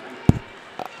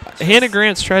 Hannah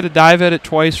Grant's tried to dive at it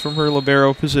twice from her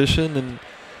libero position, and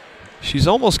she's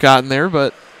almost gotten there,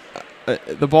 but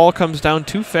the ball comes down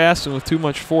too fast and with too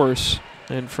much force,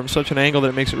 and from such an angle that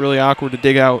it makes it really awkward to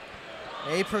dig out.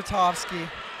 May Pertovsky.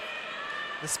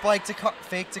 The spike to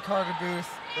fake to Carter Booth.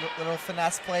 Little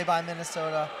finesse play by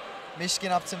Minnesota.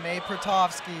 Michigan up to May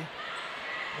Pertovsky.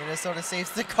 Minnesota saves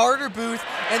to Carter Booth,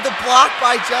 and the block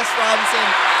by Jess Robinson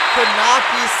could not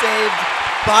be saved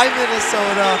by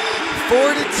Minnesota.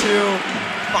 4-2.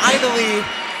 Finally,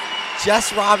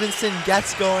 Jess Robinson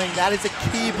gets going. That is a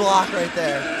key block right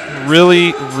there.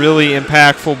 Really, really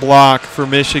impactful block for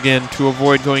Michigan to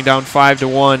avoid going down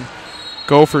 5-1.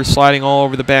 Gophers sliding all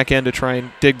over the back end to try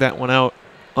and dig that one out.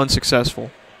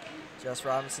 Unsuccessful. Jess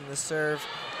Robinson the serve.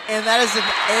 And that is an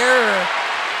error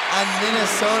on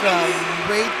Minnesota.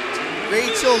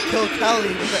 Rachel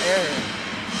Kilkelly with the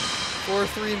error.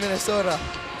 4-3 Minnesota.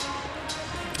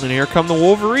 And here come the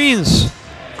Wolverines.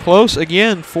 Close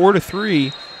again,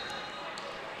 4-3.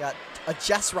 Got a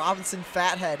Jess Robinson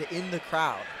fathead in the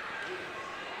crowd.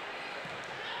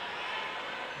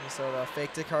 Minnesota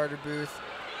fake to Carter Booth.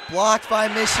 Blocked by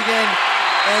Michigan.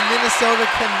 and Minnesota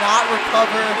cannot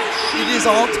recover. It is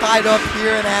all tied up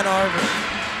here in Ann Arbor.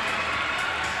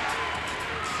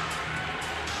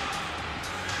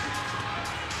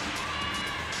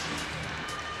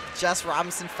 Jess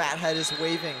Robinson Fathead is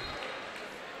waving.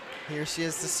 Here she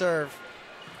is to serve.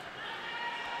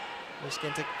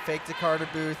 Michigan to fake to Carter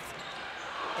Booth.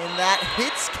 And that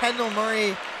hits Kendall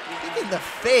Murray, I think, in the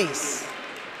face.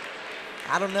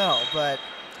 I don't know, but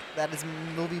that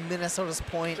will be Minnesota's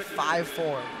point,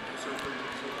 5-4.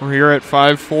 We're here at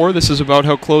 5-4. This is about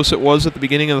how close it was at the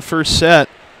beginning of the first set.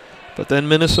 But then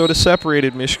Minnesota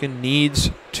separated. Michigan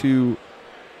needs to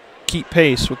keep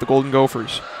pace with the Golden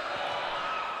Gophers.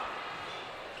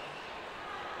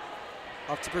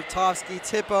 Up to Bertovsky,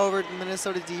 tip over to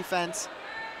Minnesota defense.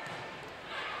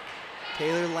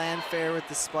 Taylor Landfair with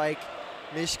the spike.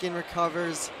 Michigan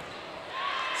recovers.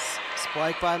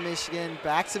 Spike by Michigan,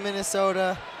 back to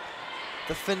Minnesota.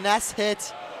 The finesse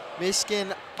hit.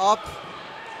 Michigan up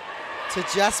to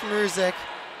Jess Mrzik.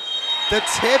 The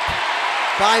tip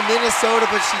by Minnesota,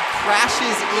 but she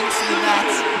crashes into the net.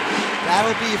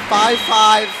 That'll be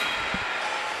 5-5.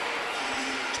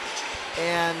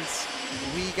 And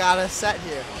we got a set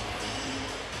here.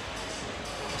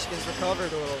 Michigan's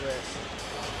recovered a little bit.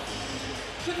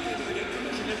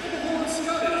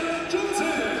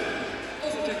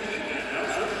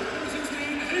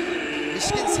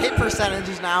 Michigan's hit percentage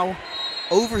is now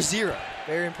over 0.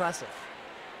 Very impressive.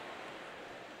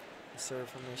 Serve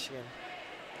from Michigan.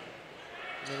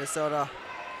 Minnesota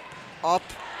up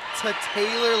to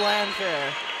Taylor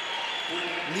Landfair,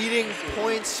 leading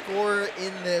point scorer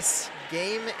in this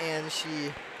game, and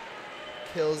she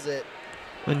kills it.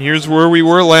 And here's where we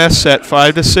were last set,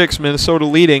 5-6, Minnesota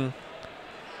leading.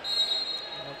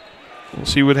 We'll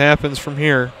see what happens from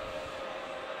here.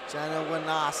 Jenna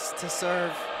Wanas to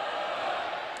serve.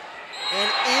 And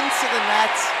into the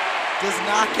net. Does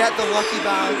not get the lucky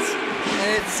bounce.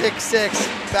 And it's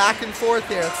 6-6. Back and forth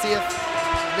here. Let's see if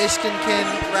Michigan can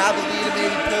grab a lead and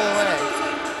maybe pull away.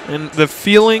 And the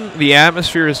feeling, the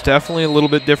atmosphere is definitely a little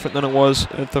bit different than it was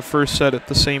at the first set at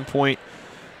the same point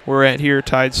we're at here,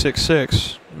 tied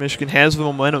 6-6. Michigan has the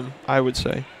momentum, I would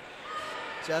say.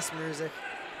 Jess Mrzik.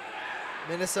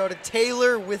 Minnesota.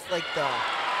 Taylor with like the,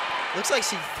 looks like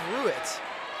she threw it.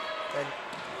 And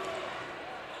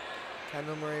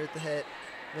Kendall Murray with the hit.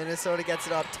 Minnesota gets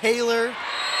it up. Taylor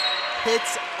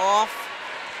hits off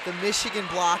the Michigan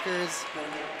blockers,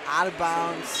 out of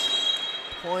bounds.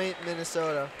 Point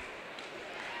Minnesota.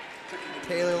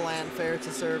 Taylor Landfair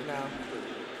to serve now.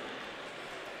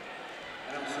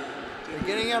 They're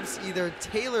getting up either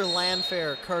Taylor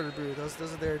Landfair or Carter Booth.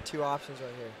 Those are their two options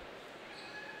right here.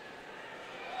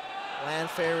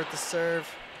 Landfair with the serve.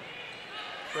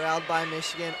 Corralled by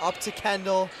Michigan. Up to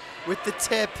Kendall with the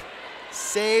tip.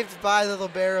 Saved by the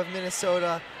libero of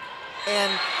Minnesota.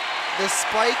 And the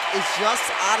spike is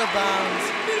just out of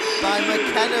bounds by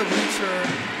McKenna Rucher.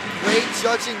 Great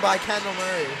judging by Kendall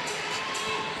Murray.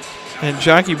 And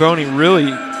Jackie Boney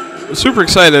really was super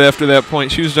excited after that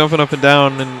point. She was jumping up and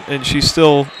down, and she's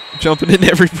still jumping into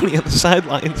everybody on the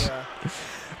sidelines. Yeah.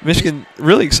 Michigan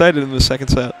really excited in the second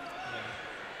set.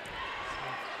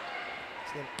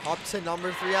 Up to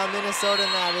number 3 on Minnesota,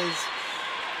 and that is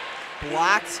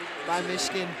blocked by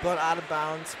Michigan, but out of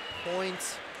bounds.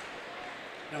 Point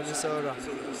Minnesota.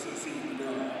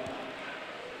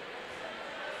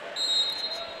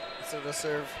 Minnesota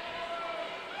serve.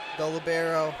 The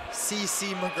libero,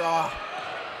 C.C. McGraw.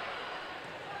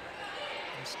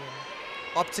 Michigan.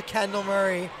 Up to Kendall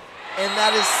Murray, and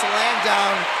that is slammed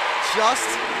down just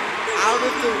out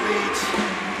of the reach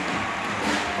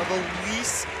of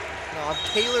Elise. Of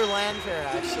Taylor Landfair,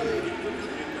 actually.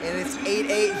 And it's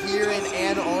 8-8 here in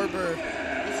Ann Arbor.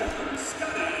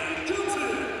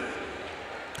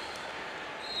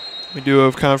 We do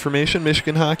have confirmation.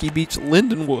 Michigan hockey beats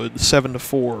Lindenwood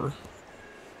 7-4.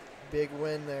 Big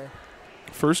win there.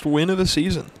 First win of the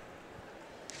season.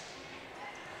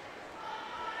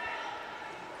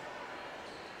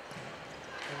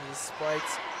 And he's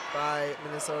spiked by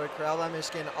Minnesota. Corralled by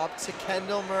Michigan. Up to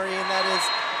Kendall Murray, and that is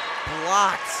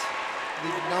blocked. The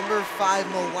number 5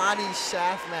 Milani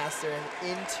Schaffmaster and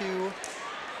into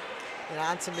and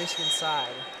onto Michigan's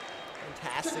side.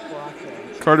 Fantastic block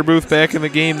there. Carter Booth back in the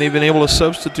game. They've been able to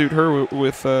substitute her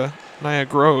with Nia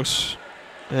Gross,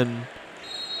 and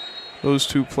those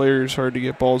two players hard to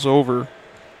get balls over.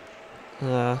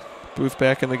 Booth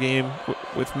back in the game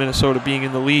with Minnesota being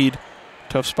in the lead.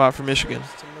 Tough spot for Michigan.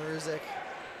 To Mrzik.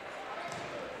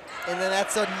 And then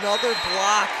that's another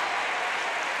block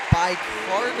by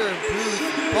Carter Booth,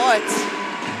 but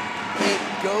it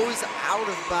goes out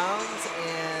of bounds,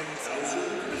 and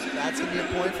That's going to be a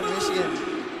point for Michigan.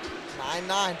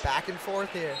 9-9, back and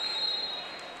forth here.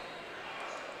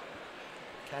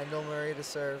 Kendall Murray to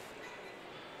serve.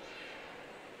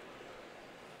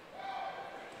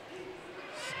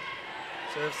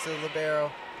 Serves to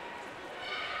libero.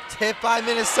 Tip by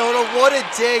Minnesota. What a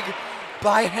dig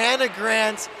by Hannah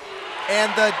Grant.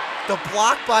 And the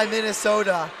block by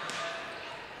Minnesota.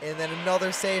 And then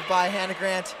another save by Hannah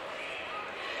Grant.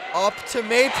 Up to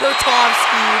May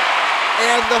Pertovsky.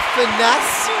 And the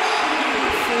finesse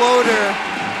floater.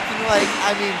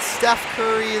 Steph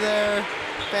Curry there.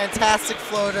 Fantastic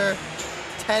floater.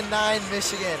 10-9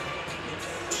 Michigan.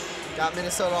 Got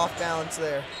Minnesota off balance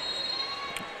there.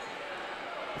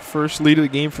 First lead of the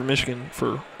game for Michigan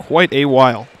for quite a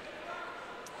while.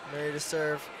 Murray to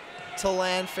serve to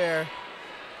Landfair.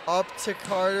 Up to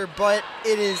Carter, but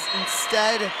it is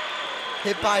instead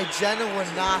hit by Jenna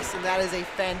Wanas, and that is a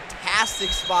fantastic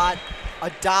spot. A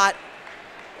dot,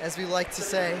 as we like to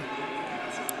say.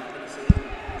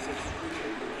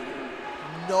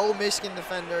 No Michigan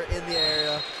defender in the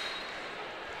area.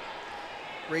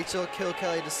 Rachel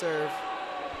Kilkelly to serve.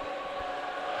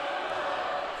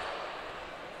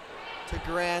 To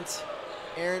Grant,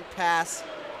 errant pass.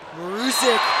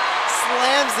 Marusic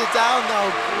slams it down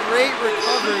though. Great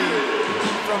recovery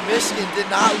from Michigan. Did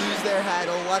not lose their head.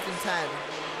 11-10.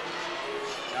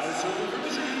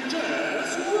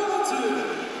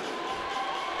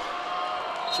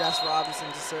 Jess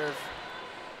Robinson to serve.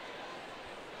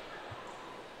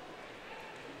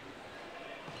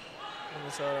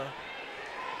 Minnesota.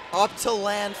 Up to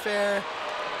Landfair,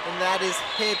 and that is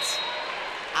hit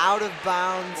out of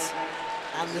bounds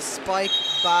on the spike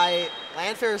by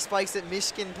Landfair. Spikes it.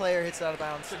 Michigan player hits it out of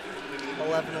bounds.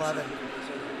 11-11.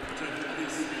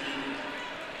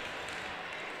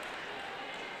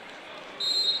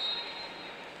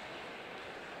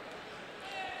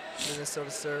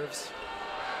 Minnesota serves.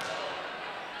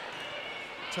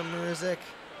 To Murzik.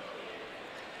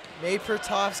 May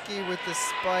Pertovsky with the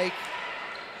spike.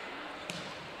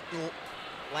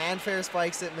 Landfair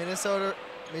spikes it.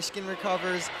 Michigan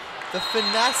recovers. The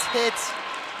finesse hit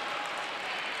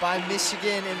by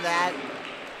Michigan, and that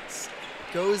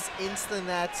goes into the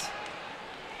net.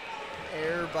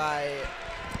 Error by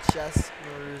Jess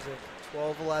Maruzic.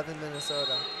 12-11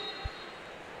 Minnesota.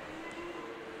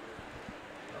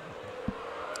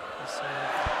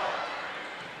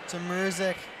 To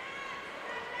Maruzic.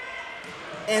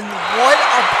 And what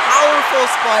a powerful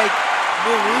spike.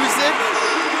 Maruzic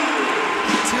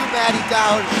to Maddie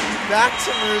Dowd. Back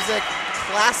to Maruzic.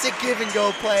 Classic give and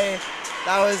go play.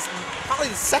 That was probably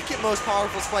the second most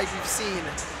powerful spike we've seen.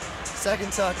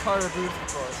 Second to Carter Booth,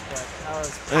 of course, but that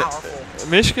was powerful.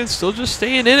 Michigan's still just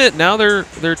staying in it. Now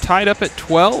they're tied up at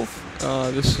 12.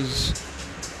 This is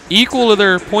equal to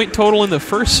their point total in the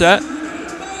first set.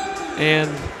 And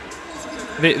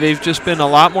they've just been a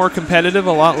lot more competitive,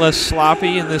 a lot less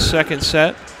sloppy in this second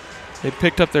set. They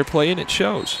picked up their play, and it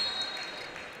shows.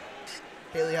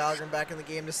 Haley Halgren back in the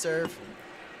game to serve.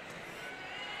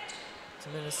 To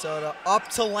Minnesota. Up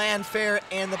to Landfair,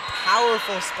 and the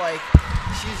powerful spike.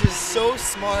 She's just so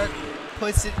smart.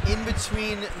 Puts it in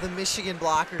between the Michigan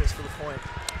blockers for the point.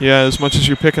 Yeah, as much as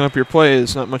you're picking up your play,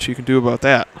 there's not much you can do about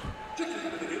that.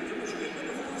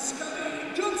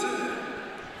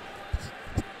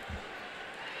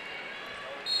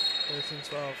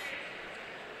 13-12.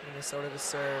 Minnesota to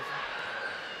serve.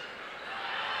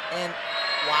 And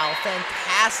wow,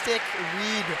 fantastic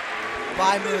read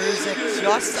by Maruzic,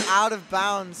 just out of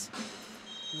bounds.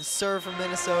 The serve from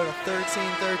Minnesota,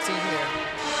 13-13 here.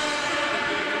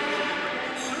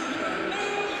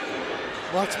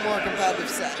 Much more competitive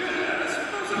set.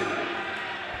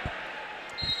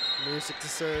 Maruzic to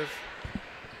serve.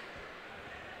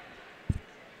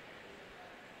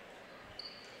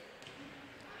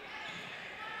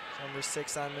 Number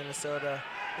 6 on Minnesota.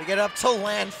 We get up to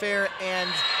Landfair, and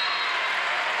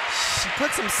she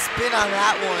put some spin on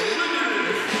that one.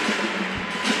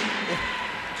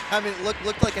 I mean, it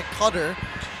looked like a cutter,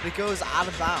 but it goes out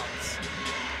of bounds.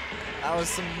 That was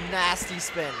some nasty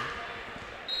spin.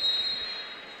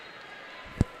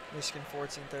 Michigan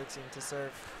 14-13 to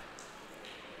serve.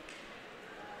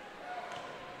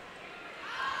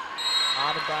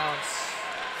 Out of bounds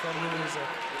from the music.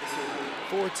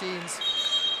 14s.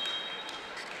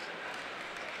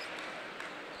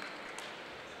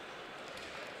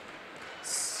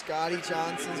 Scotty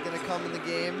Johnson's going to come in the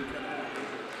game.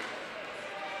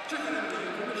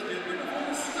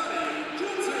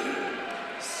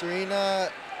 Serena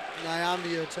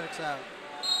Nyambio checks out.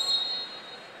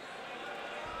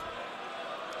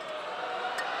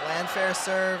 Landfair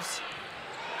serves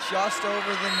just over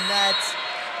the net.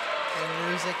 And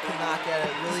Maruzic could not get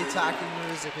it. Really attacking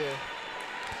Maruzic here.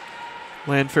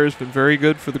 Landfair's been very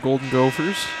good for the Golden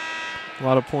Gophers. A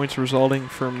lot of points resulting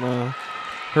from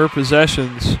her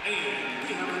possessions.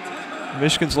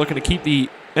 Michigan's looking to keep the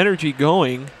energy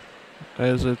going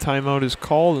as a timeout is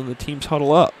called and the teams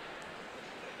huddle up.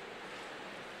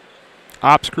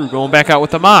 Ops crew going back out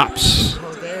with the mops.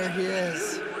 Oh, there he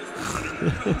is.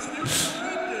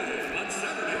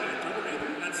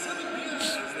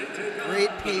 Great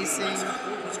pacing.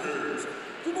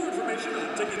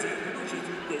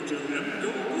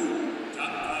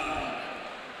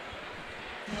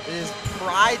 It is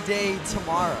Pride Day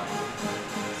tomorrow.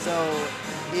 So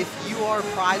if you are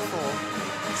prideful,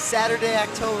 Saturday,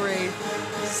 October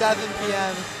 8th, 7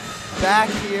 p.m., back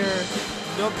here,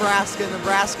 Nebraska.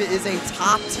 Nebraska is a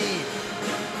top team.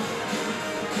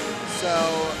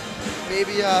 So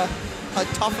maybe a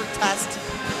tougher test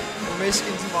for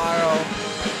Michigan tomorrow.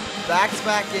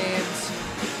 Back-to-back games.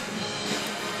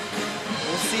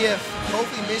 We'll see if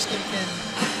hopefully Michigan can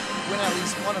win at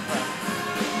least one of them.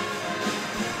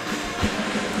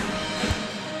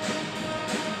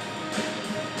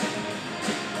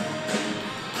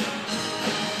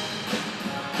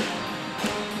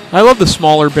 I love the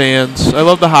smaller bands. I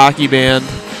love the hockey band.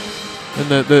 And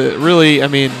the really, I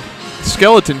mean,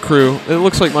 skeleton crew. It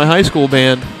looks like my high school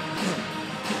band.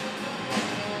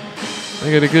 I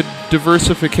got a good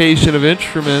diversification of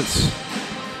instruments.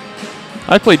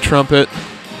 I played trumpet.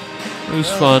 It was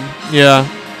fun. Yeah,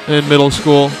 in middle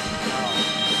school.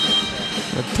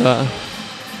 But,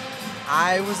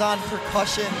 I was on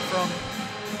percussion from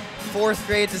 4th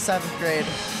grade to 7th grade.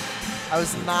 I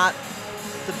was not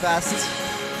the best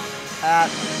at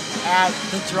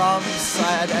the drums.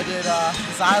 I did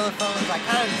xylophones.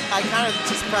 I kind of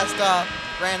just pressed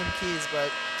random keys,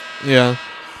 but yeah.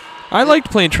 I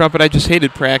liked playing trumpet. I just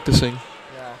hated practicing.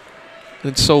 yeah.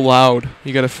 It's so loud.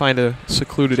 You got to find a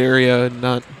secluded area and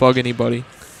not bug anybody.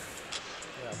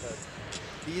 Yeah, but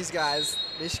these guys,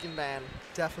 Michigan band,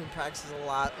 definitely practices a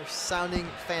lot. They're sounding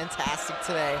fantastic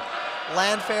today.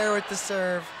 Landfair with the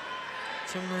serve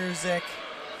to Maruzic.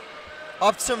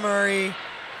 Up to Murray.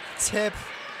 Tip.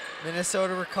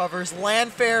 Minnesota recovers.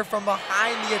 Landfair from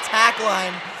behind the attack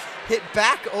line. Hit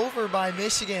back over by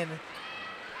Michigan.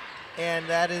 And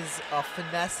that is a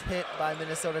finesse hit by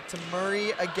Minnesota to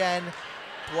Murray again.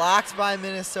 Blocked by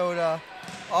Minnesota.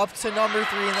 Up to number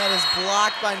 3, and that is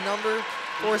blocked by number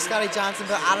 4, Scotty Johnson,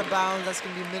 but out of bounds. That's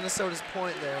going to be Minnesota's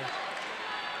point there.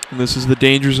 And this is the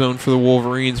danger zone for the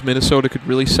Wolverines. Minnesota could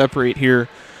really separate here.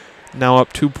 Now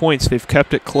up 2 points. They've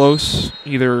kept it close,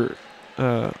 either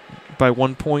by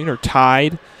 1 point or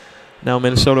tied. Now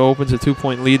Minnesota opens a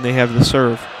 2-point lead, and they have the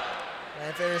serve.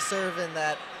 And fair serve in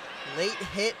that late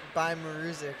hit by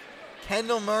Maruzic.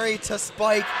 Kendall Murray to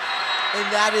spike,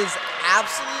 and that is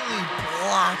absolutely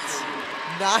blocked.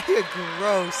 Nia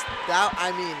Gross. That,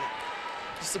 I mean,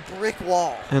 just a brick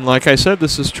wall. And like I said,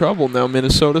 this is trouble. Now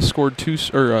Minnesota scored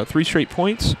 3 straight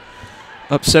points,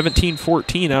 up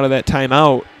 17-14 out of that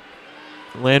timeout.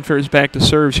 Landfair is back to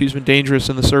serve. She's been dangerous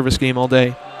in the service game all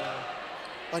day.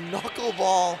 A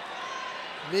knuckleball.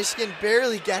 Michigan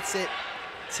barely gets it.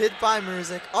 Tipped by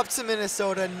Maruzic. Up to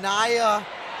Minnesota. Nia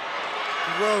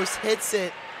Gross hits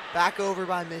it. Back over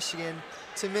by Michigan.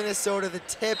 To Minnesota. The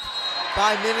tip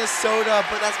by Minnesota.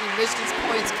 But that's when Michigan's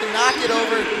points cannot get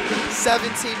over.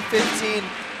 17-15.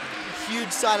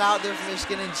 Huge side out there for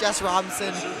Michigan. And Jess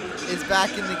Robinson is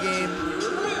back in the game.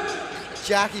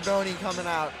 Jackie Boney coming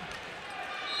out.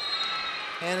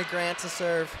 Hannah Grant to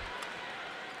serve.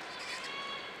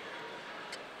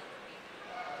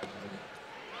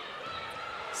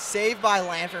 Saved by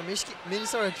Landfair.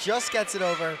 Minnesota just gets it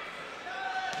over.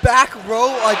 Back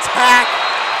row attack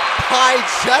by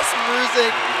Jess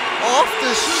Maruzic off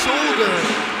the shoulder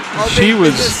of a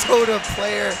Minnesota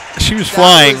player. She was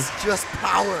flying. That was just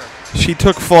power. She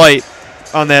took flight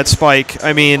on that spike.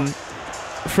 I mean,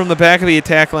 from the back of the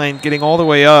attack line, getting all the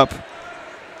way up.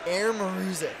 Air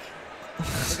Maruzic.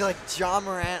 Looking like John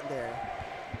Morant there.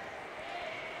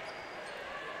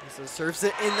 So serves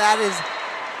it, and that is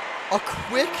a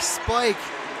quick spike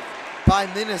by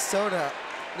Minnesota.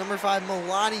 Number 5,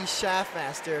 Milani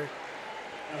Schaffmaster.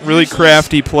 Really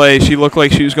crafty play. She looked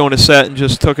like she was going to set and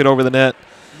just took it over the net.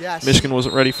 Yeah, Michigan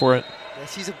wasn't ready for it. Yeah,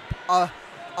 she's a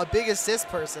big assist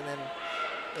person and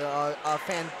a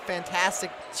fantastic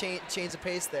change of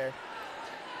pace there.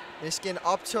 Michigan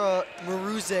up to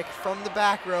Maruzic from the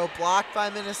back row, blocked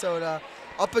by Minnesota.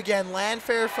 Up again,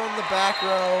 Landfair from the back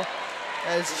row.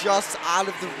 That is just out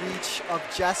of the reach of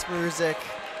Jess Maruzic.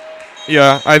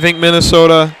 Yeah, I think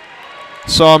Minnesota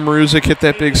saw Maruzic hit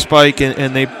that big spike,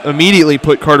 and they immediately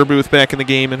put Carter Booth back in the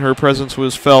game, and her presence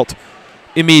was felt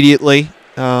immediately.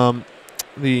 The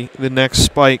next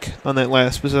spike on that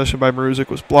last possession by Maruzic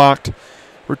was blocked.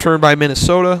 Returned by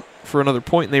Minnesota for another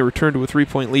point, and they returned to a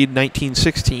 3-point lead,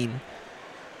 19-16.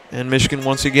 And Michigan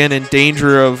once again in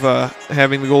danger of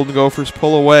having the Golden Gophers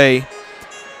pull away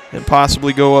and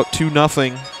possibly go up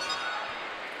 2-0.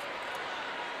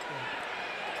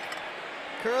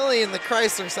 Currently in the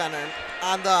Crisler Center,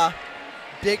 on the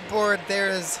big board there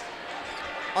is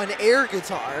an air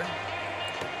guitar.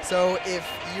 So if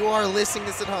you are listening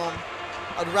to this at home,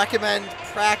 I'd recommend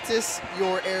practice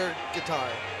your air guitar.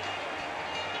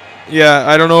 Yeah,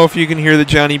 I don't know if you can hear the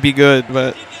Johnny Be Good,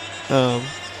 but I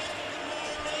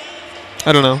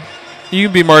don't know. You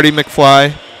can be Marty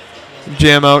McFly,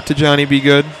 jam out to Johnny Be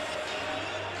Good.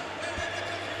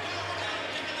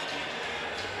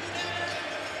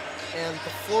 And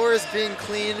the floor is being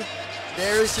cleaned.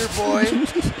 There's your boy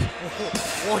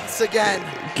once again.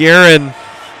 Guerin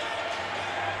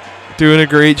doing a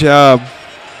great job.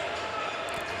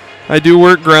 I do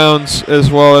work grounds as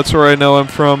well. That's where I know I'm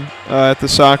from. At the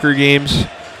soccer games,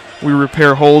 we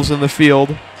repair holes in the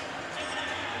field.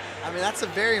 I mean, that's a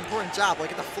very important job.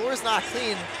 Like, if the floor is not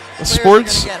clean, players are going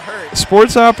to get hurt.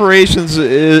 Sports operations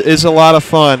is a lot of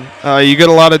fun. You get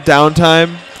a lot of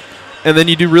downtime, and then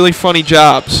you do really funny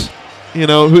jobs. You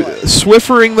know,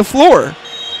 Swiffering the floor.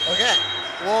 Okay.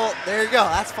 Well, there you go.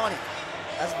 That's funny.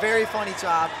 That's a very funny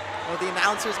job. Well, the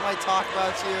announcers might talk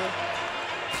about you.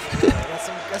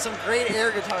 Got some great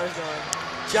air guitars going.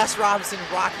 Jess Robinson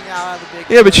rocking out on the big.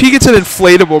 Yeah, but she gets an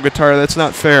inflatable guitar. That's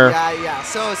not fair. Yeah.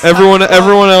 So everyone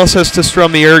else has to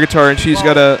strum the air guitar, and she's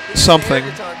got a something.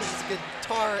 Air guitar, 'cause it's a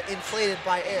guitar inflated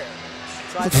by air.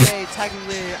 So I'd say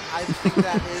technically, I think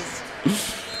that is.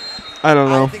 I don't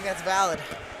know. I think that's valid.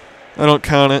 I don't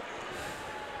count it.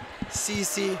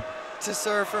 CC to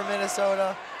serve for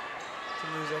Minnesota. To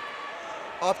music.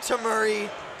 Up to Murray,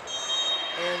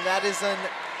 and that is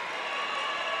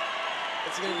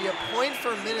it's going to be a point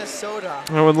for Minnesota.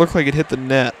 It would look like it hit the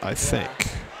net, I think.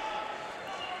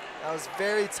 That was a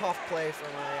very tough play for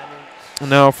Murray. I mean, And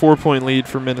now a 4-point lead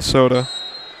for Minnesota.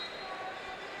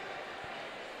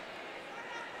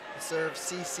 Serve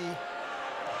CC.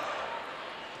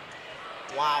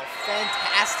 Wow,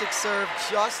 fantastic serve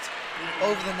just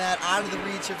over the net, out of the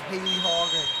reach of Haley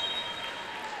Hallgren.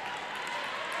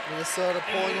 Minnesota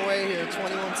pulling away here,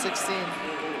 21-16.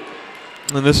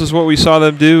 And this is what we saw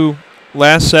them do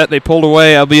last set. They pulled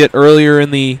away, albeit earlier in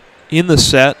the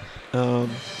set.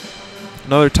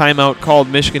 Another timeout called.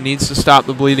 Michigan needs to stop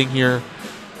the bleeding here.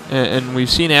 And we've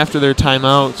seen after their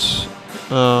timeouts,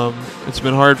 it's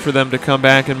been hard for them to come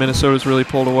back, and Minnesota's really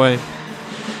pulled away.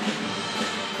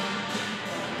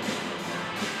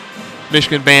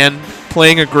 Michigan band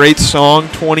playing a great song,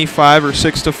 25 or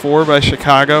 6-4 by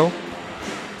Chicago.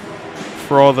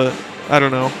 For all the, I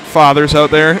don't know, fathers out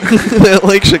there that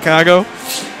like Chicago.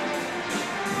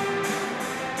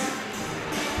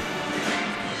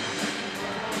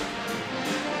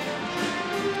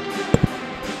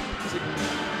 It's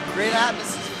a great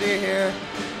atmosphere here.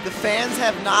 The fans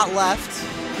have not left,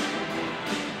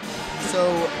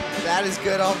 so that is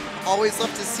good. I'll always love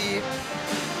to see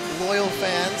loyal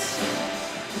fans.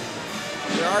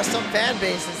 There are some fan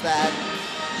bases that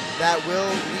will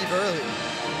leave early.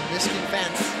 Michigan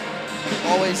fans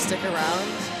always stick around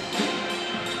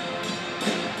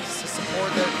to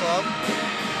support their club.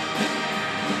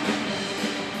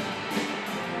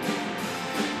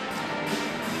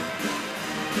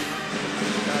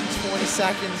 Got 20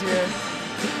 seconds here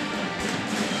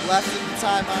left in the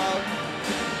timeout.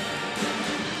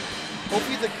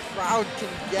 Hopefully the crowd can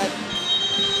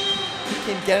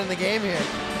get in the game here.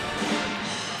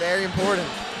 Very important.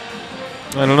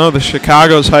 I don't know. The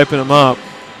Chicago's hyping them up.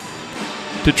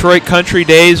 Detroit Country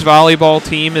Days volleyball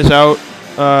team is out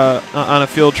on a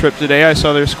field trip today. I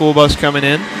saw their school bus coming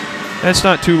in. That's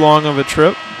not too long of a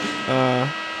trip.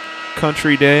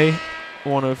 Country Day,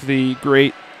 one of the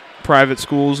great private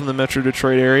schools in the Metro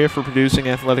Detroit area for producing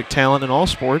athletic talent in all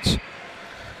sports.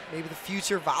 Maybe the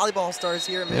future volleyball stars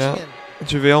here in Michigan. Yeah.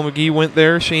 JaVale McGee went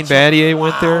there. Shane Battier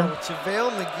went there. JaVale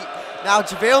McGee. Now,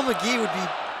 JaVale McGee would be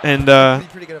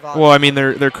pretty good at volleyball. Well, I mean,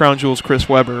 their crown jewel's Chris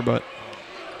Webber, but.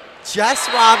 Jess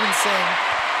Robinson,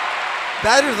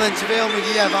 better than JaVale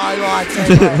McGee at volleyball, I'd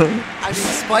say. I mean,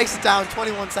 spikes it down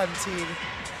 21-17.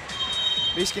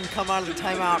 Michigan come out of the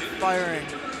timeout firing.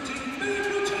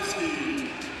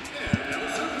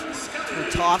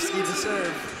 Rutofsky to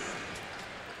serve.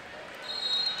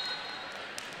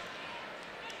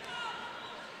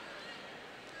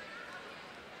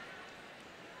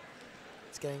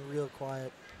 It's getting real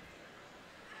quiet.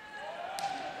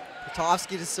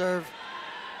 Potofsky to serve.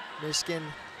 Michigan.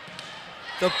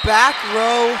 The back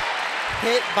row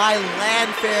hit by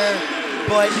Landfair,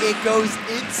 but it goes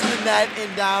into the net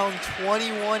and down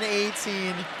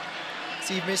 21-18.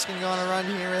 See if Michigan going to run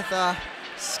here with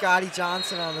Scotty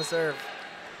Johnson on the serve.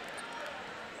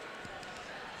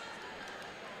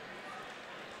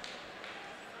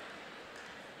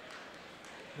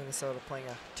 Minnesota playing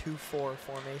a 2-4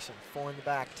 formation. 4 in the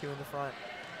back, 2 in the front.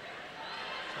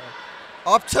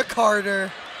 So, up to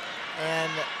Carter,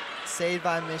 and saved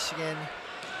by Michigan.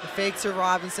 The fake to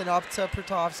Robinson, up to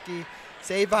Potofsky.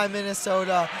 Saved by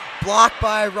Minnesota. Blocked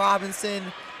by Robinson.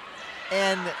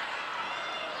 And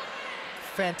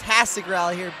fantastic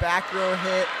rally here. Back row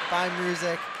hit by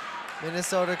Mruzik.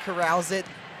 Minnesota corrals it.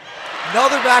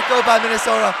 Another back row by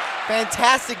Minnesota.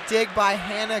 Fantastic dig by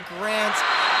Hannah Grant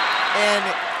and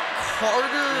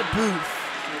Carter Booth.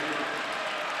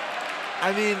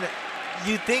 I mean,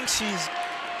 you'd think she's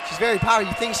very powerful.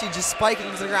 You'd think she'd just spike it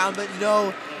into the ground, but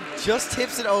no, just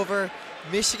tips it over.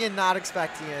 Michigan not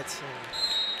expecting it.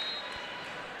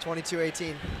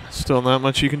 22-18. Still not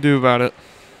much you can do about it.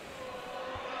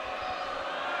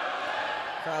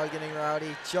 Crowd getting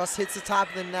rowdy. Just hits the top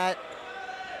of the net.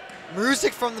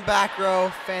 Mruzik from the back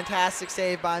row. Fantastic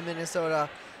save by Minnesota.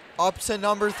 Up to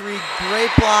number 3.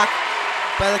 Great block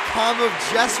by the combo of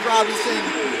Jess Robinson,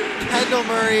 Kendall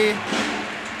Murray.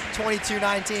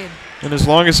 22-19. And as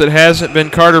long as it hasn't been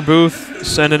Carter Booth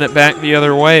sending it back the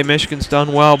other way, Michigan's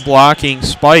done well blocking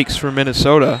spikes for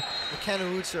Minnesota. McKenna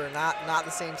Wutzer, not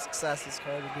the same success as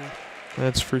Carter Booth.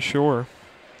 That's for sure.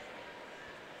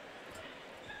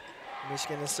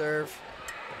 Michigan to serve.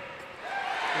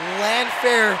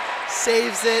 Landfair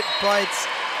saves it, but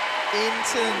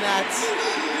into the net.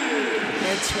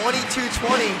 And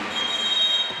 22-20.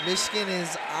 Michigan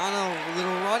is on a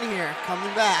little run here,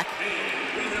 coming back.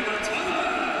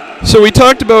 So we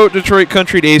talked about Detroit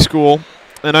Country Day School,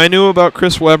 and I knew about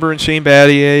Chris Webber and Shane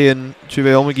Battier and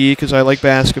JaVale McGee because I like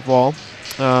basketball.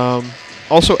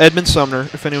 Also Edmund Sumner,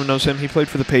 if anyone knows him, he played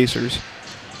for the Pacers.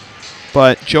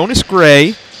 But Jonas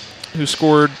Gray, who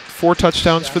scored 4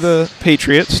 touchdowns for the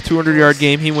Patriots, 200-yard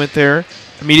game, he went there.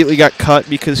 Immediately got cut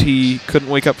because he couldn't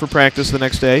wake up for practice the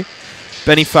next day.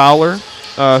 Benny Fowler,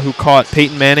 who caught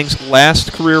Peyton Manning's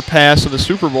last career pass in the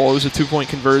Super Bowl. It was a 2-point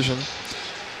conversion.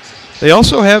 They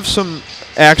also have some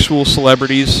actual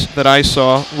celebrities that I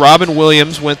saw. Robin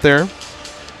Williams went there.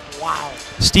 Wow.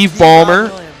 Steve Ballmer,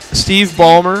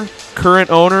 current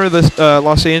owner of the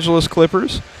Los Angeles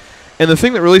Clippers. And the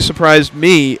thing that really surprised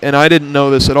me, and I didn't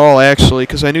know this at all actually,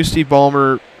 because I knew Steve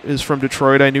Ballmer is from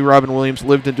Detroit. I knew Robin Williams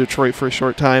lived in Detroit for a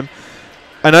short time.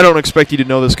 And I don't expect you to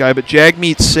know this guy, but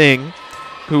Jagmeet Singh,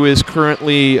 who is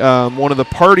currently one of the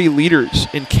party leaders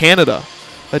in Canada,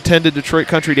 attended Detroit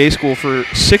Country Day School for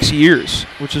 6 years,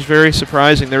 which is very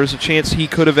surprising. There was a chance he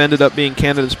could have ended up being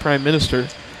Canada's prime minister.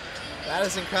 That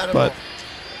is incredible. But,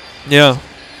 yeah.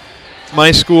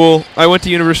 My school, I went to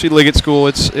University Liggett School.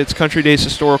 It's Country Day's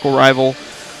historical rival.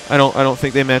 I don't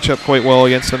think they match up quite well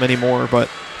against them anymore, but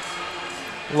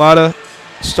a lot of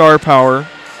star power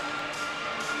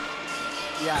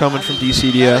coming from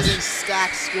DCDS. That is a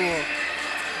stacked school.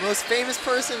 The most famous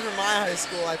person from my high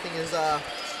school, I think, is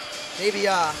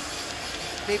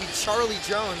maybe Charlie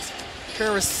Jones,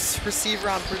 current receiver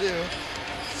on Purdue.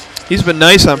 He's been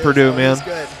nice on Purdue, man. He's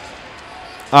good.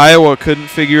 Iowa couldn't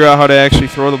figure out how to actually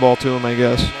throw the ball to him, I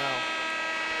guess.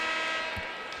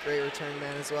 Great return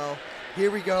man as well.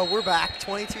 Here we go. We're back.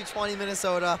 22-20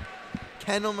 Minnesota.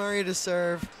 Kendall Murray to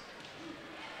serve.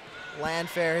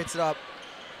 Landfair hits it up.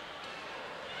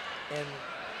 And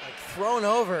thrown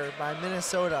over by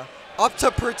Minnesota. Up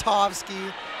to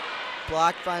Potofsky.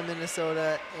 Blocked by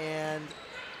Minnesota. And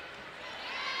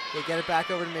they get it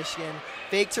back over to Michigan.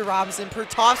 Fake to Robinson.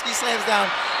 Potofsky slams down.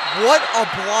 What a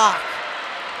block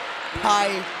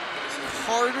by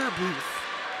Carter Booth.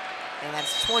 And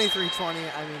that's 23-20.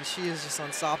 I mean, she is just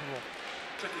unstoppable.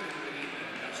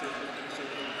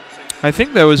 I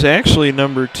think that was actually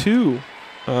number 2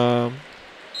 for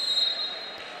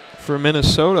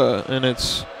Minnesota, and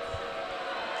it's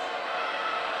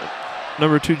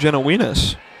number 2, Jenna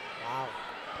Wienes. Wow.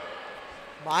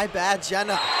 My bad,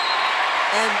 Jenna.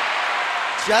 And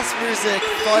Jess Mruzik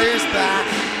fires back.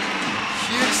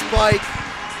 Huge spike.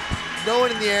 No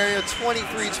one in the area,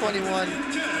 23-21.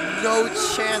 No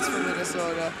chance for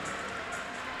Minnesota.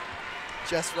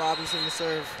 Jess Robinson to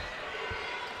serve.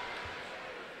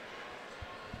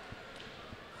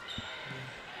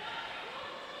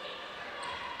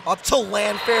 Up to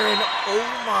Landfair, and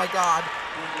oh my God.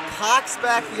 Cocks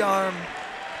back the arm.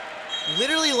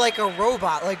 Literally like a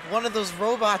robot, like one of those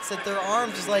robots that their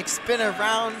arms just like spin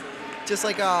around, just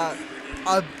like a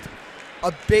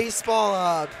a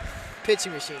baseball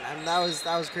pitching machine. I mean, that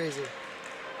was crazy.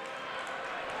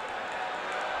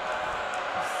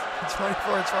 24-21.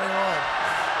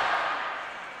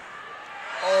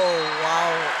 Oh,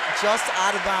 wow. Just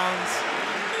out of bounds.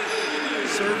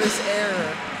 Service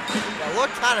error. That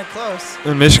looked kind of close.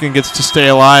 And Michigan gets to stay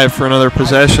alive for another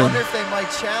possession. I wonder if they might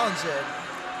challenge it.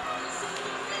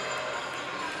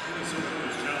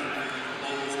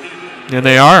 And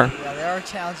they are. Yeah, they are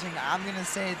challenging. I'm going to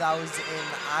say that was in.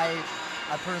 I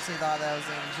personally thought that was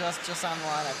in just on the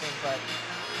line, I think. But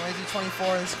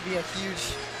 22-24, this could be a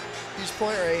huge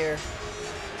point right here.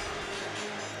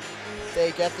 If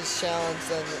they get this challenge,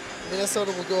 then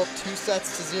Minnesota will go up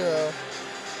 2-0.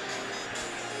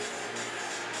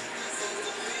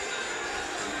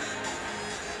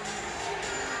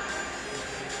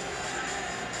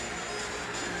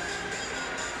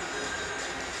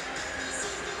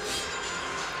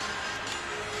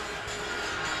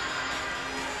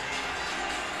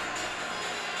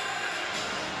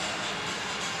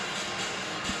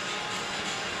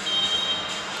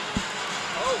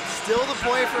 Still the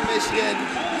point for Michigan.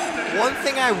 One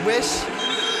thing I wish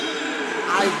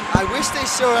they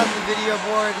showed on the video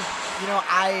board. You know,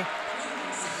 I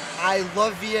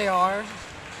love VAR. You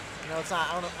know, it's not.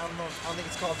 I don't think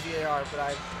it's called VAR, but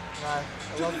I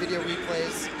love video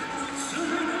replays.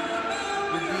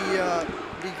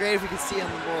 Would be great if we could see it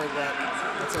on the board, but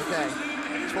that's okay.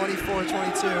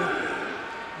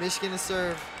 24-22. Michigan to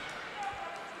serve.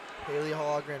 Haley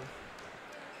Hallgren.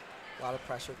 A lot of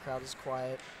pressure. Crowd is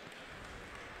quiet.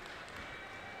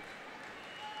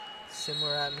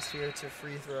 Similar atmosphere to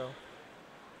free throw.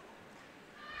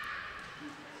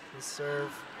 The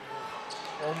serve,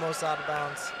 almost out of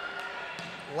bounds.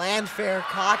 Landfair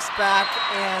cocks back,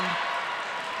 and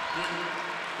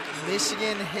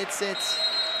Michigan hits it,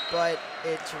 but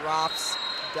it drops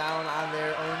down on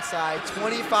their own side.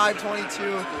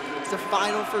 25-22. It's the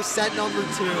final for set number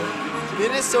 2.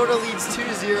 Minnesota leads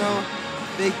 2-0.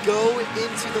 They go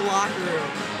into the locker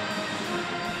room.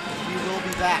 We will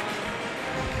be back.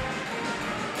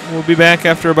 We'll be back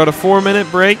after about a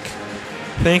 4-minute break.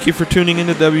 Thank you for tuning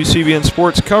into WCBN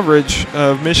Sports coverage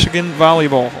of Michigan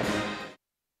volleyball.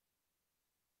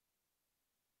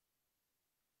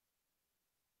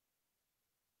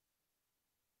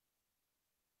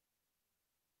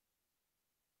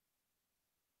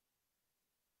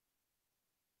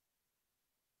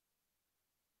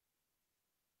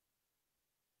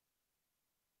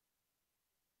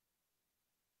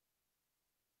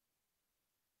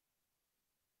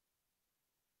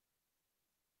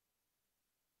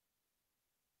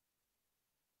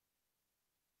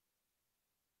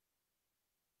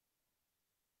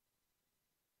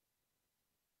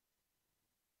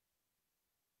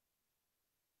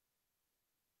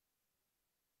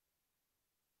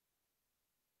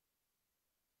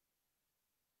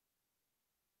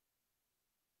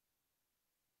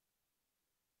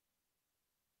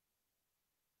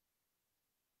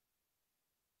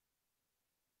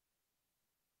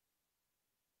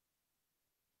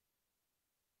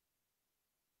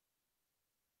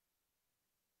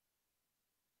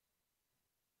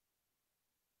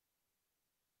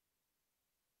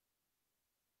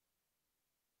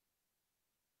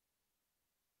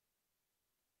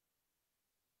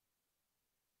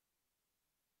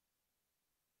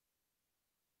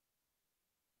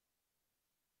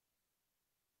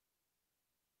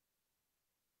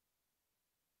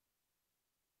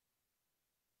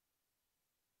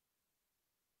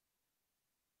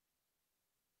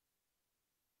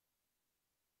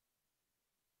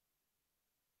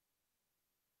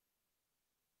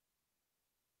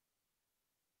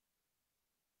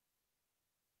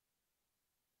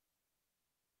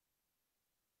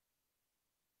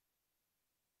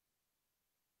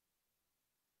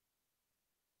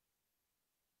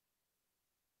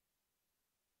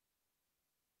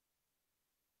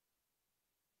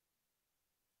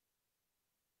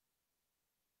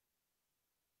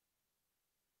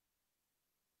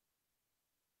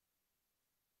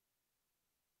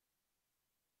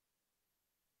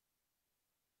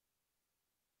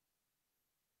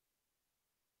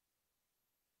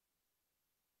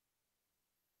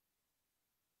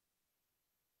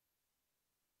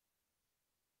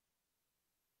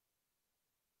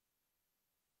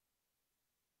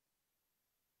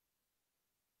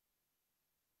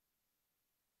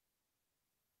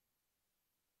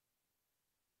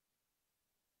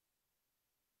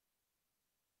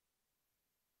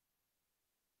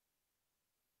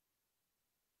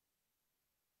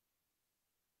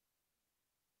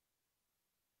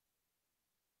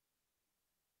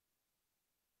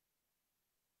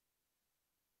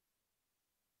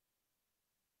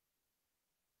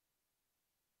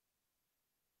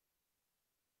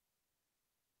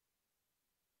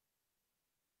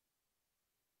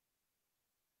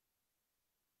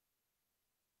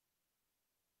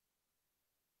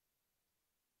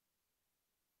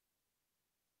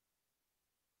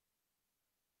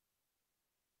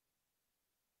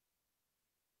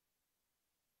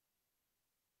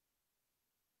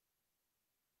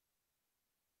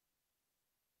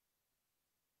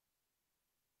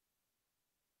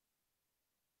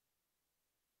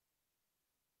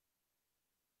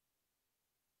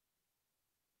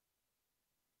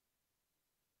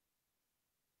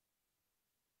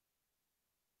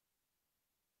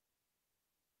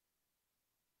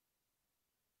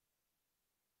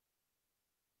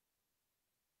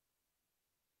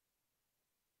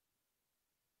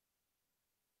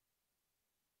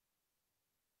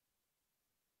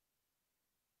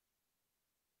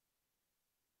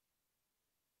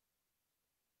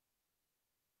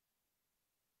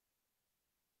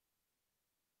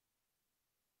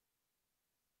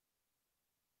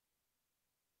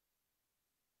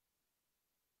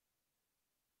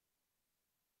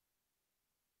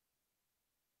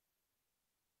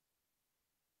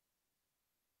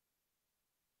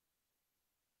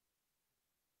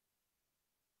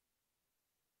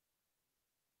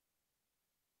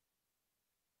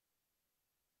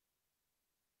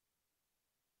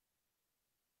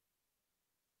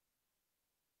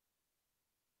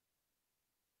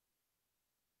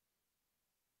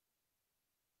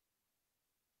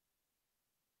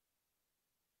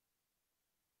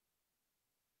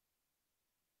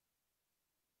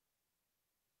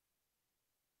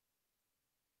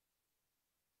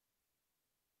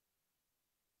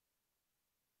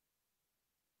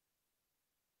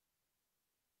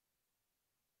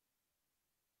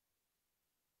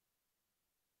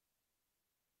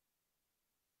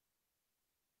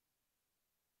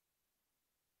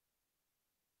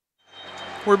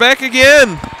 We're back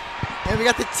again. And we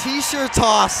got the t-shirt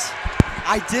toss.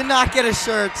 I did not get a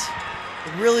shirt.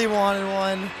 I really wanted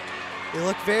one. They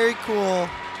look very cool.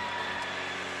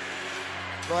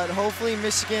 But hopefully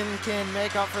Michigan can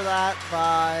make up for that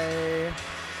by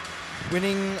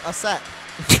winning a set.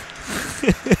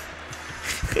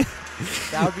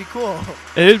 That would be cool.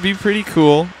 It would be pretty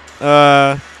cool.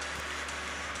 Shout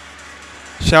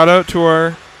out to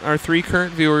our 3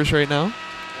 current viewers right now.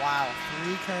 Wow,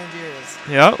 3 current viewers.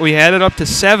 Yeah, we had it up to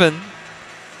 7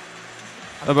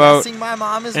 about my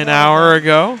mom is an hour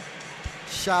ago.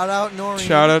 Shout out Noreen.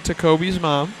 Shout out to Kobe's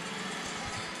mom.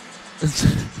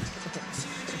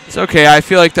 It's okay. I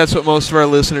feel like that's what most of our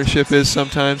listenership is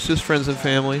sometimes, just friends and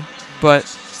family. But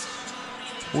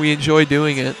we enjoy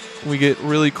doing it. We get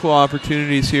really cool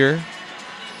opportunities here.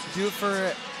 Do it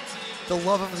for the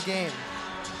love of the game.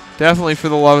 Definitely for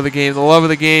the love of the game. The love of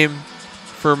the game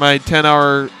for my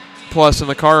 10-hour plus in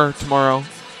the car tomorrow.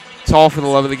 It's all for the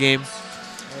love of the game.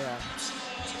 Yeah.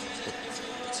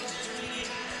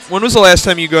 When was the last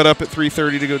time you got up at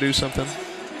 3:30 to go do something?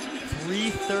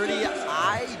 3:30?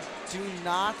 I do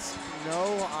not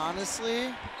know,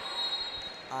 honestly.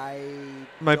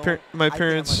 My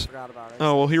parents. Forgot about it.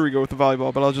 Oh, well, here we go with the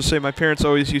volleyball. But I'll just say my parents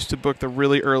always used to book the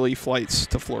really early flights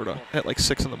to Florida at like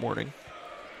 6 in the morning.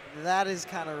 That is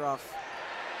kind of rough.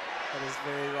 That is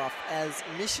very rough. As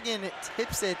Michigan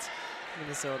tips it,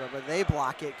 Minnesota, but they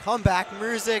block it. Come back,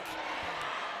 Mrzik.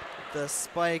 The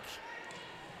spike.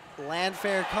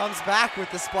 Landfair comes back with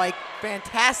the spike.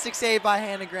 Fantastic save by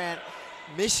Hannah Grant.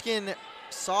 Michigan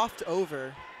soft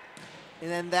over. And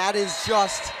then that is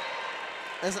just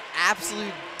an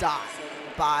absolute dot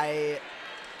by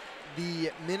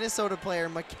the Minnesota player,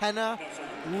 McKenna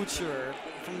Wucherer,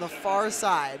 from the far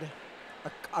side.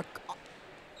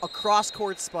 A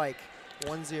cross-court spike,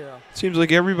 1-0. Seems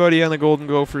like everybody on the Golden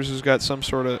Gophers has got some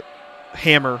sort of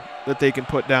hammer that they can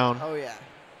put down. Oh, yeah.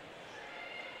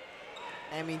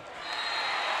 I mean,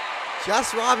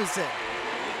 Jess Robinson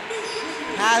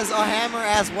has a hammer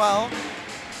as well.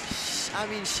 I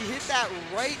mean, she hit that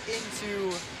right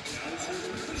into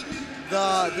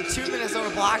the 2 Minnesota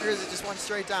blockers. It just went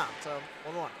straight down. So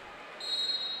 1-1.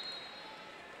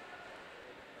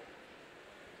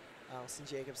 Allison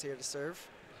Jacobs here to serve.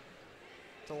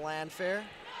 To Landfair.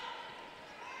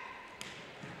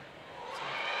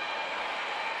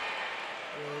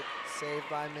 Good save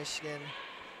by Michigan.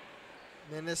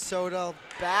 Minnesota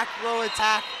back row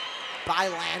attack by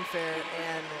Landfair,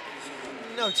 and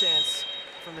no chance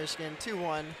for Michigan.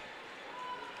 2-1.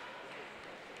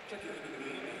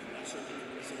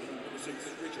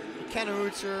 McKenna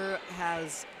Wucherer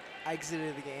has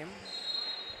exited the game.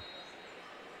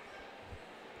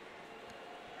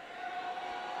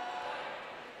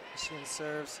 Michigan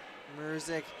serves.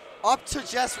 Mrzik up to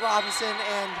Jess Robinson,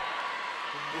 and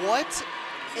what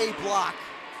a block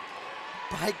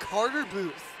by Carter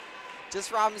Booth.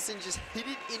 Jess Robinson just hit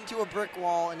it into a brick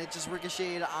wall, and it just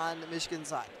ricocheted on the Michigan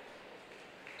side.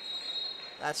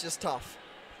 That's just tough.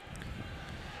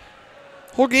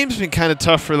 Whole game's been kind of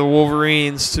tough for the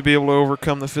Wolverines to be able to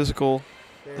overcome the physical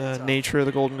nature of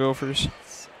the Golden Gophers.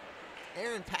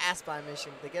 Aaron pass by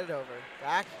Michigan. They get it over.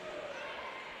 Back.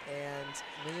 And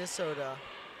Minnesota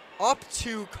up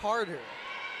to Carter.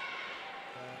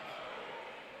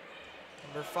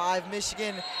 Number 5,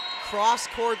 Michigan.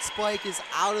 Cross-court spike is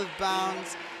out of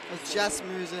bounds with Jess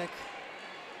Mrzik.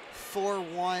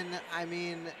 4-1. I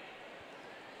mean,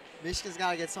 Michigan's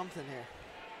got to get something here.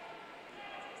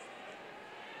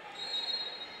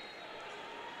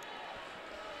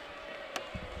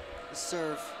 The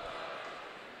serve.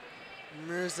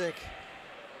 Mrzik.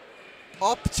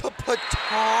 Up to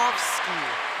Pertovsky.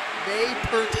 May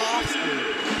Pertovsky.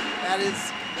 That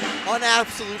is an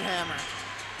absolute hammer.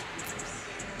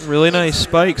 Really nice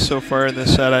spikes so far in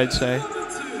this set, I'd say.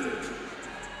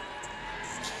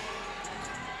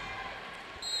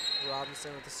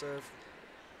 Robinson with the serve.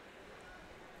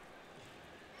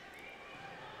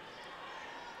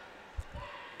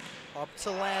 Up to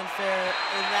Landfair,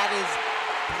 and that is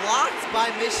blocked by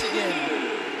Michigan.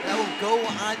 That will go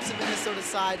on to Minnesota's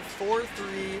side,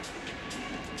 4-3.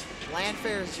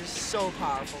 Landfair is just so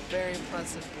powerful. Very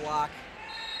impressive block.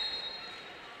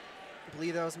 I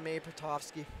believe that was May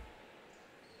Pertovsky.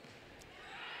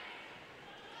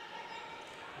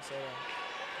 So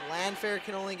Landfair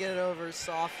can only get it over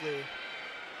softly.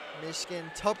 Michigan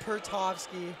to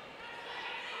Pertovsky.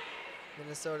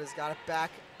 Minnesota's got it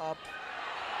back up.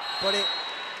 But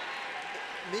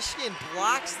Michigan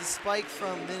blocks the spike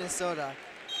from Minnesota,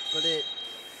 but it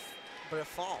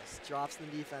falls, drops in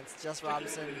the defense. Jess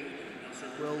Robinson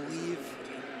will leave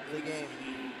the game.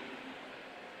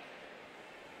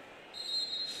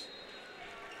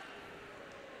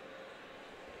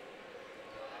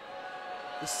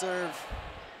 The serve.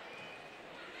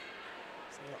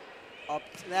 So up.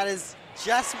 That is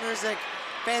Jess Murzik.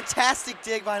 Fantastic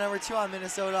dig by number 2 on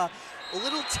Minnesota. A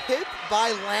little tip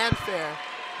by Landfair.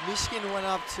 Michigan went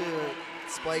up to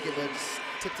spike it, but just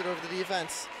tipped it over the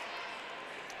defense.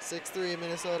 6-3 in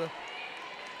Minnesota.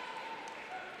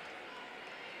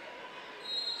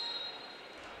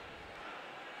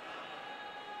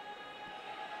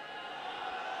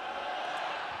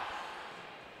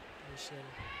 Michigan.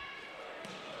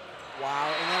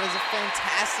 Wow, and that is a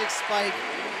fantastic spike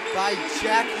by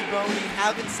Jackie Boney.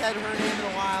 Haven't said her name in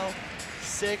a while.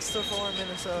 6-4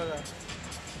 Minnesota.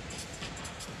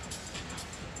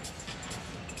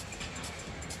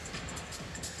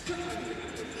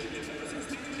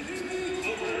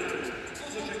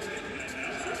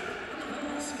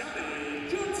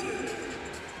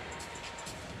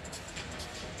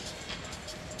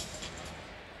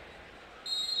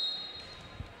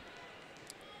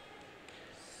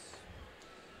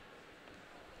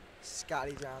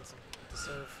 Scotty Johnson to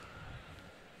serve.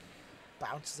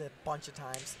 Bounces it a bunch of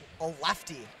times. A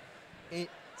lefty.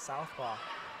 Southpaw.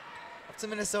 Up to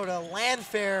Minnesota.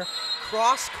 Landfair.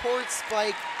 Cross-court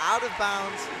spike. Out of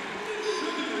bounds.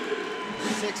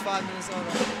 6-5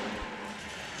 Minnesota.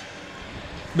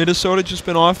 Minnesota just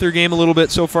been off their game a little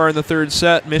bit so far in the third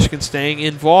set. Michigan staying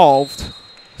involved.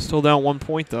 Still down 1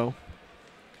 point, though.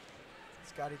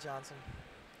 Scotty Johnson.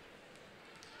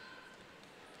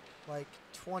 Like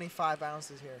 25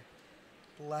 ounces here.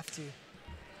 Lefty.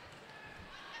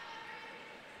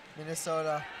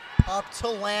 Minnesota up to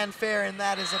Landfair, and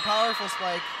that is a powerful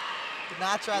spike. Did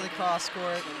not try the cross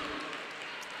court.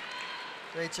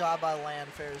 Great job by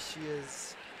Landfair. She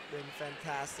has been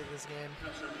fantastic this game.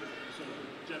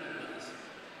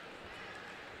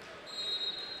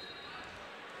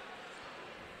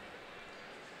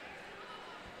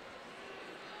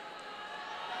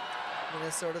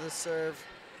 Minnesota the serve.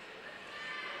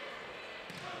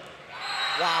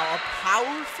 Wow, a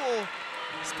powerful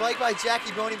spike by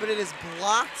Jackie Boney, but it is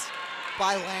blocked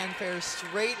by Landfair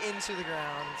straight into the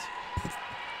ground.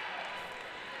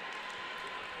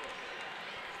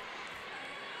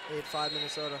 8-5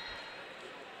 Minnesota.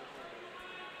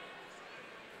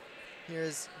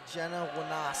 Here's Jenna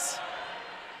Wanas.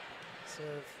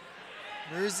 Serve.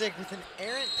 Murzik with an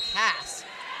errant pass,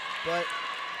 but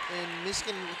in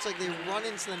Michigan, looks like they run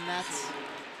into the nets.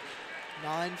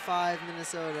 9-5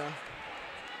 Minnesota.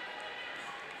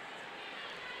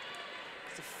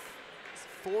 It's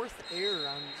the 4th error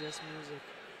on Jess Murzik.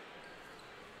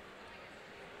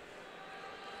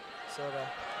 Soda.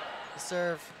 The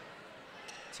serve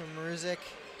to Murzik,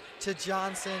 to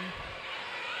Johnson,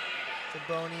 to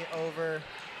Boney over.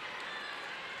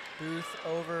 Booth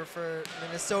over for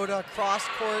Minnesota. Cross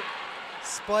court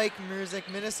spike, Murzik.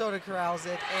 Minnesota corrals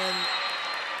it, and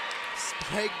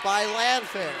spike by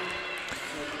Landfair.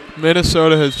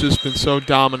 Minnesota has just been so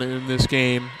dominant in this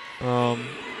game.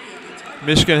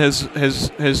 Michigan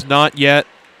has not yet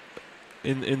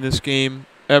in this game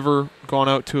ever gone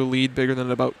out to a lead bigger than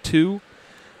about 2.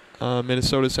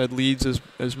 Minnesota's had leads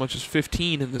as much as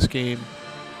 15 in this game.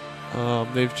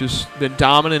 They've just been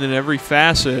dominant in every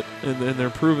facet, and they're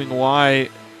proving why,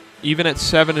 even at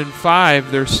 7-5,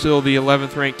 they're still the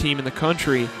 11th ranked team in the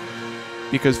country,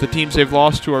 because the teams they've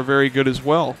lost to are very good as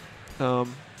well.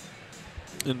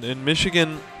 In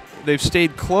Michigan, they've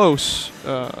stayed close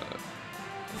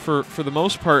for the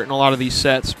most part in a lot of these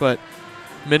sets, but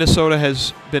Minnesota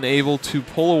has been able to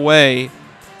pull away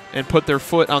and put their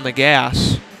foot on the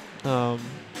gas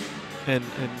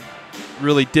and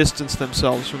really distance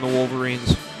themselves from the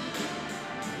Wolverines.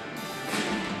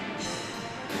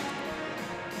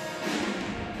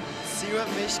 See what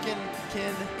Michigan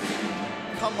can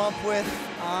come up with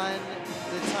on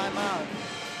the timeout.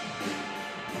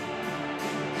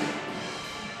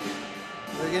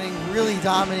 They're getting really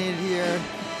dominated here.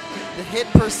 The hit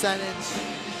percentage,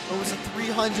 it was a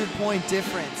 300-point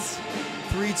difference.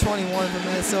 321 for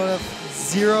Minnesota,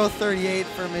 038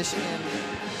 for Michigan.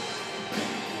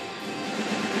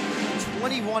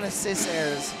 21 assist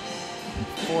errors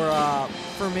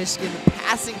for Michigan. The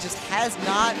passing just has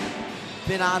not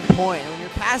been on point. When your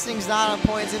passing's not on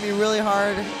point, it's gonna be really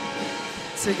hard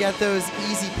to get those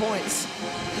easy points.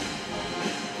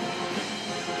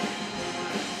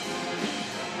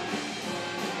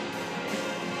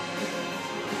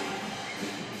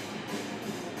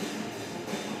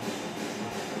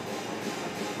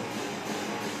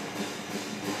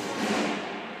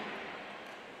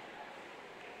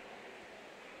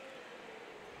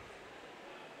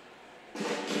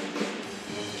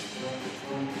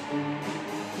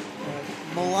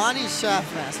 Milani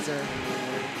Schaffmaster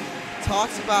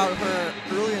talked about her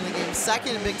earlier in the game.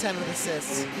 Second in Big Ten with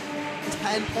assists,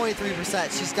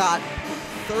 10.3%. She's got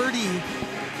 30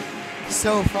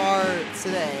 so far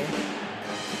today.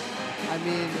 I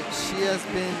mean, she has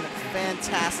been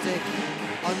fantastic,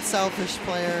 unselfish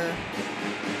player.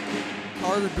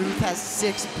 Carter Booth has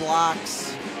 6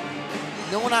 blocks.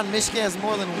 No one on Michigan has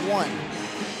more than 1.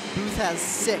 Booth has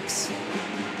 6.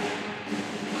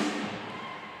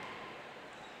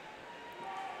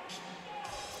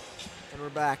 And we're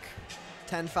back.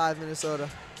 10-5 Minnesota.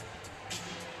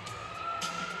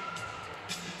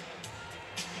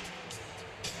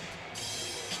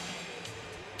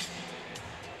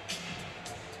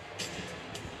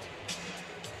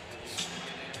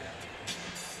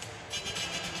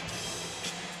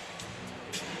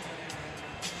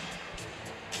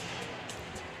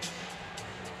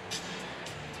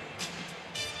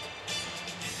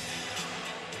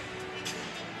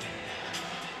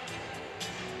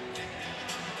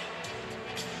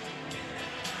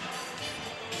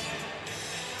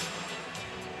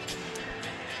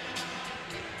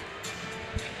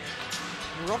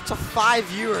 We're up to 5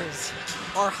 viewers.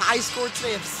 Our high score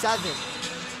today of 7.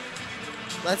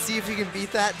 Let's see if you can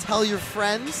beat that. Tell your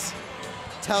friends,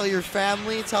 tell your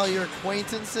family, tell your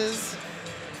acquaintances.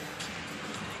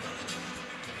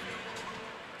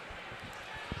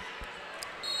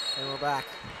 And we're back.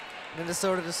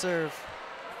 Minnesota to serve.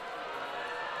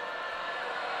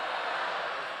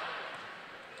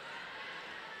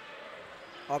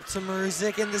 Up to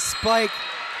Maruzic and the spike.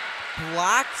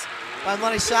 Blocked by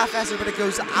Money Shotfaster, but it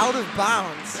goes out of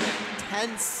bounds.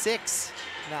 10-6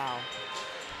 now.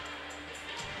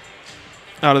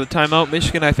 Out of the timeout,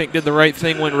 Michigan, I think, did the right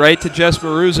thing, went right to Jess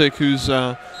Maruzic, who's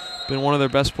been one of their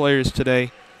best players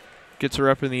today. Gets her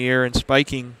up in the air and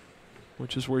spiking,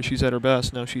 which is where she's at her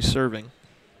best. Now she's serving.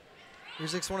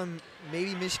 Maruzic's one of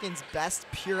maybe Michigan's best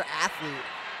pure athlete.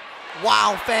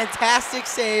 Wow, fantastic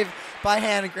save by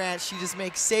Hannah Grant. She just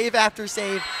makes save after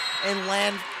save and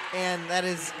land. And that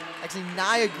is actually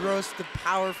Nia Gross with the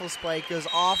powerful spike. Goes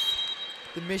off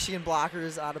the Michigan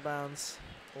blockers, out of bounds.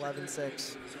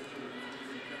 11-6.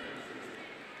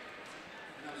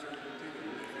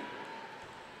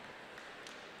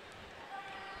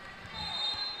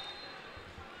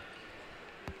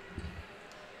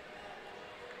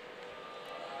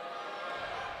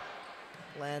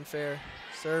 Landfair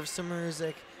serves to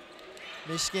Maruzic.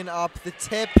 Michigan up the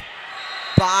tip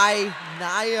by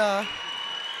Nia.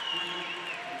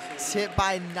 Hit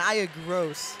by Nia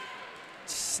Gross.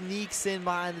 Sneaks in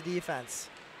behind the defense.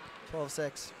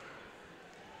 12-6.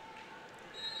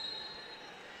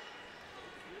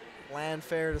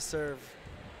 Landfair to serve.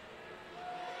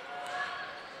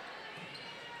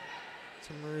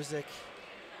 To Maruzic.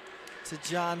 To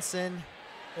Johnson.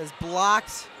 Is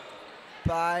blocked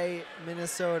by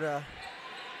Minnesota.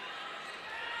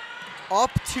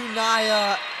 Up to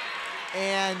Nia.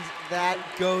 And that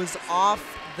goes off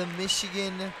the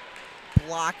Michigan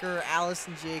blocker,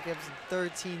 Allison Jacobs,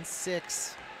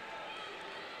 13-6.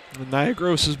 Nia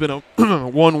Gross has been a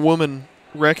one-woman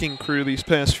wrecking crew these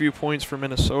past few points for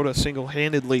Minnesota,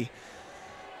 single-handedly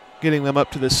getting them up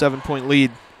to this 7-point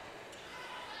lead.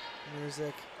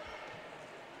 Music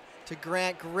to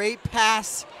Grant, great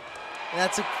pass. And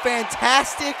that's a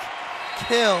fantastic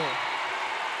kill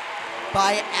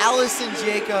by Allison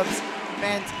Jacobs.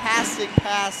 Fantastic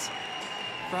pass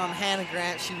from Hannah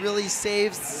Grant. She really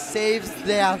saves the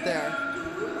day out there.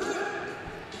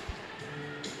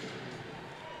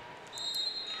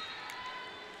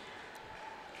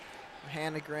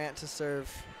 Hannah Grant to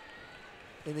serve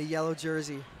in the yellow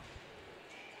jersey.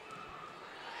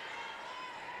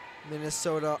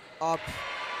 Minnesota up.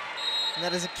 And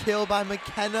that is a kill by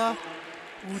McKenna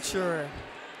Ucher.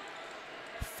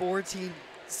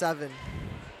 14-7.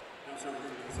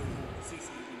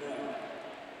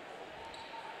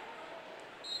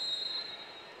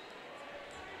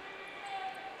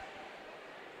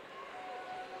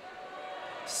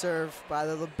 Serve by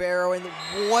the libero, and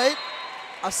what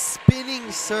a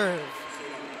spinning serve.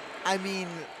 I mean,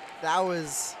 that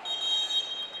was,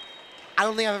 I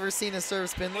don't think I've ever seen a serve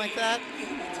spin like that.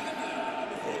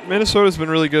 Minnesota's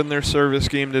been really good in their service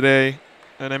game today,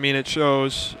 and I mean it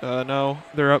shows. No,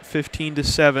 they're up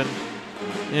 15-7,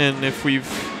 and if we've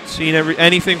seen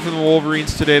anything from the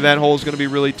Wolverines today, that hole is going to be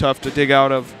really tough to dig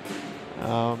out of.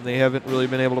 They haven't really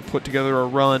been able to put together a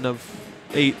run of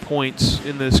 8 points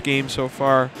in this game so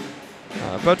far.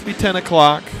 About to be 10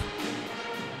 o'clock.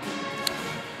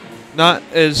 Not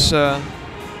as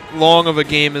long of a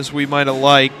game as we might have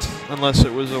liked, unless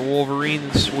it was a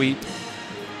Wolverines sweep.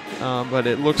 But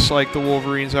it looks like the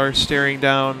Wolverines are staring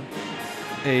down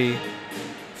a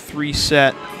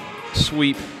 3-set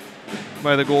sweep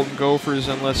by the Golden Gophers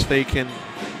unless they can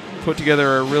put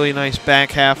together a really nice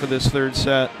back half of this third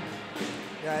set.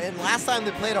 Yeah, and last time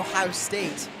they played Ohio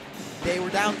State, they were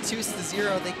down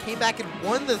 2-0. They came back and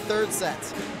won the third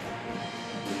set.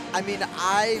 I mean,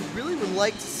 I really would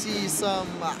like to see some.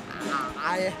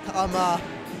 I'm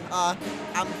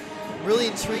really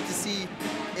intrigued to see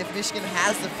if Michigan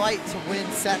has the fight to win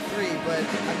set 3. But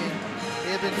I mean,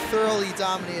 they have been thoroughly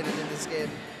dominated in this game.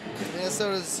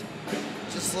 Minnesota's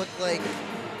just looked like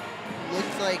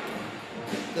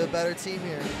the better team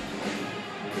here.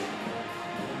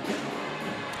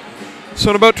 So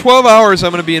in about 12 hours,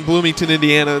 I'm going to be in Bloomington,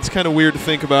 Indiana. It's kind of weird to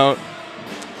think about.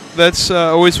 That's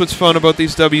always what's fun about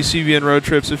these WCBN road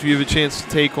trips if you have a chance to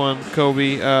take one,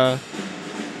 Coby.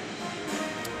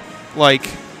 Like,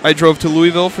 I drove to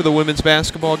Louisville for the women's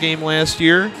basketball game last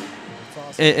year,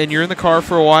 Awesome. and you're in the car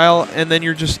for a while, and then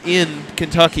you're just in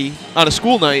Kentucky on a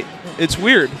school night. It's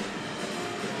weird.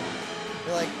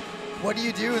 You're like, what do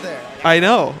you do there? I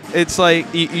know. It's like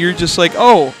you're just like,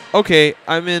 oh, okay,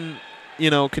 I'm in,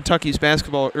 Kentucky's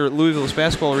basketball or Louisville's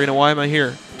basketball arena. Why am I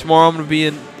here? Tomorrow I'm going to be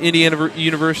in Indiana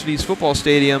University's football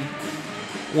stadium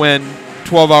when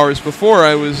 12 hours before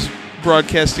I was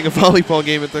broadcasting a volleyball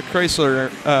game at the Crisler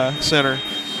Center.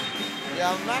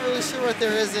 Yeah, I'm not really sure what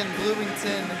there is in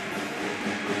Bloomington,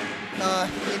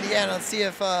 Indiana. Let's see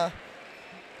if well,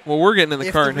 we're getting in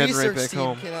the car and heading right research back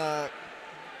home.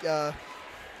 Can,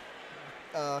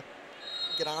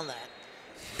 get on that.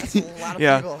 That's a lot of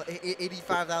Yeah. people.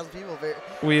 85,000 people. Very,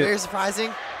 We- very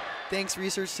surprising. Thanks,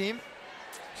 research team.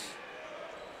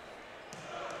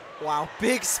 Wow,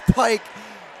 big spike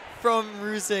from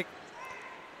Ruzic.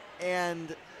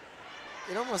 And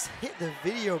it almost hit the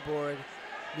video board.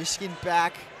 Michigan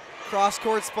back.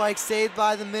 Cross-court spike saved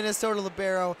by the Minnesota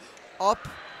libero. Up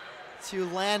to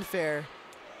Landfair.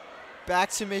 Back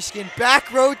to Michigan.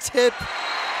 Back row tip.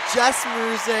 Jess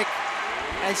Ruzic.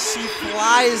 And she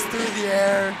flies through the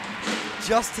air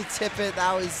just to tip it.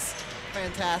 That was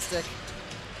fantastic.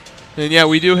 And yeah,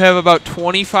 we do have about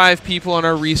 25 people on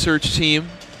our research team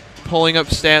pulling up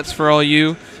stats for all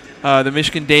you. The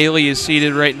Michigan Daily is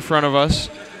seated right in front of us.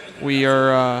 We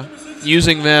are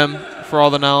using them for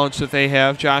all the knowledge that they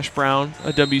have. Josh Brown,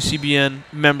 a WCBN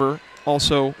member,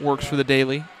 also works for the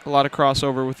Daily. A lot of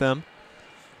crossover with them.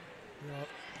 Yep.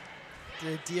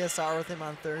 Did a DSR with him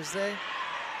on Thursday.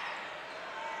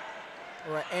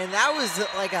 Right, and that was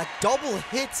like a double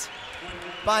hit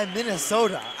by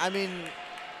Minnesota. I mean,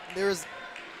 there was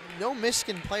no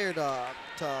Michigan player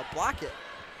to block it.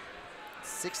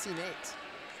 16-8.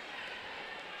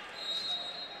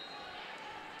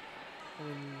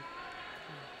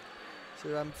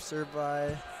 So I'm served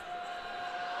by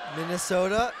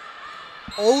Minnesota.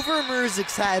 Over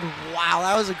Maruzic's head. Wow,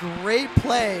 that was a great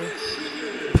play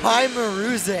by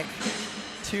Maruzic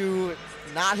to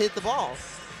not hit the ball.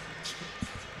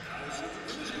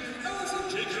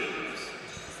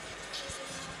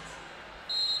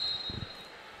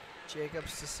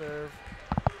 Jacobs to serve.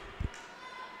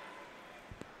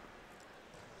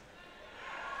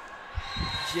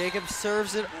 Jacobs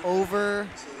serves it over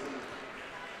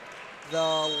the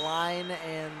line,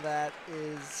 and that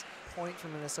is point for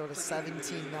Minnesota,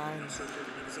 17-9.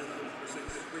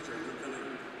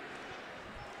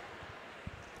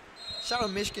 Shout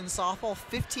out Michigan softball,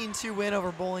 15-2 win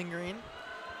over Bowling Green.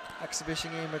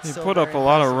 Exhibition game, but They still put up a very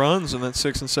lot of impressive. runs in that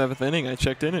 6th and 7th inning. I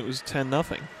checked in, it was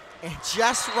 10-0. And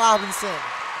Jess Robinson,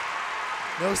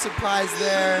 no surprise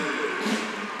there.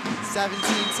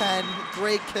 17-10,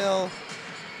 great kill.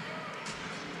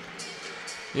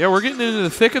 Yeah, we're getting into the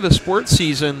thick of the sports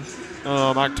season.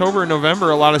 October and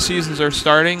November, a lot of seasons are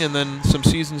starting, and then some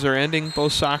seasons are ending.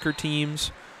 Both soccer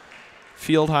teams,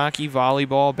 field hockey,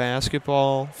 volleyball,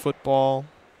 basketball, football,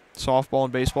 softball,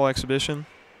 and baseball exhibition.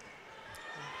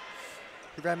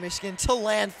 We grab Michigan to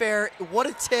Landfair. What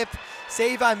a tip.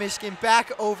 Saved by Michigan.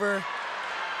 Back over.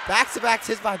 Back-to-back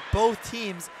tips by both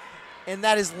teams. And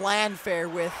that is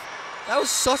Landfair with. That was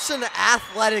such an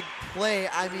athletic play.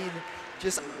 I mean,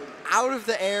 just out of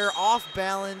the air, off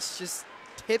balance, just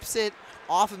tips it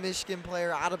off a Michigan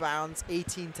player, out of bounds,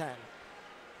 18-10.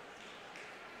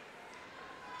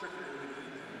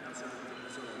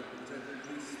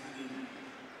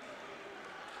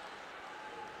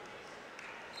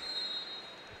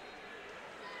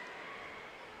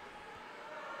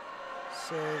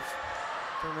 Serve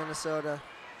for Minnesota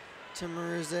to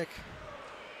Maruzic.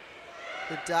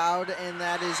 The Dowd, and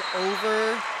that is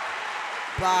over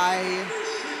by,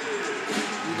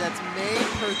 that's May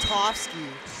Pertovsky.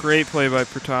 Great play by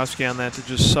Pertovsky on that to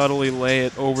just subtly lay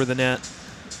it over the net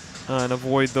and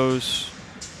avoid those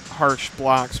harsh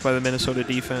blocks by the Minnesota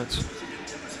defense.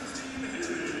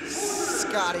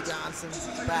 Scotty Johnson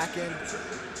back in.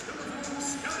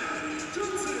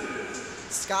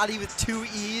 Scotty with 2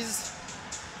 E's.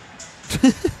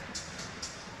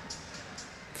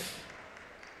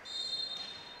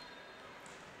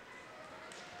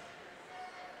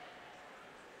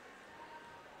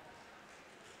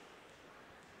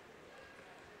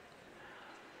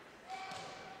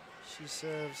 She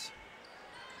serves.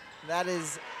 That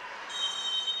is.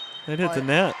 It hit the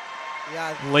net.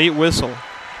 Yeah. Late whistle.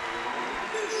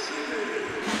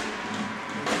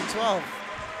 12.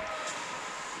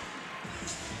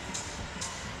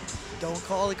 Don't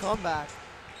call the comeback.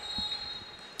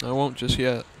 I won't just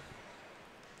yet.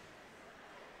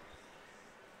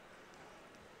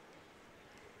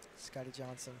 Scotty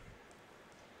Johnson.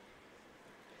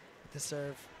 The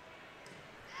serve.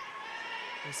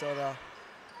 Minnesota.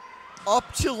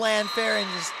 Up to Landfair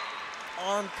and just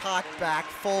arm cocked back.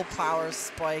 Full power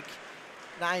spike.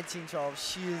 19-12.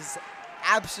 She is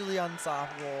absolutely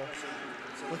unstoppable.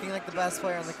 Looking like the best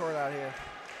player on the court out here.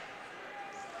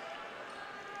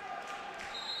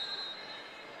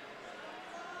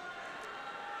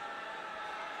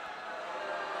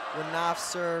 Winoff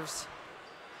serves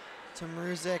to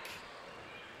Mruzik.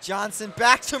 Johnson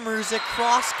back to Mruzik.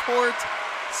 Cross court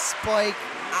spike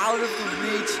out of the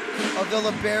reach of the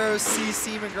libero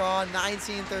CC McGraw.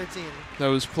 19-13. That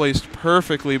was placed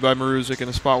perfectly by Mruzik in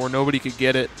a spot where nobody could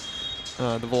get it.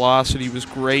 The velocity was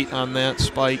great on that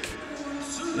spike.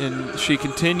 And she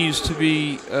continues to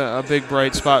be a big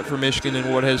bright spot for Michigan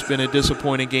in what has been a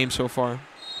disappointing game so far.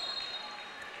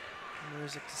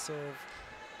 Mruzik to serve.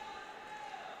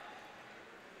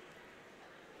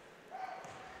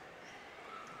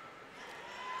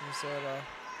 Minnesota.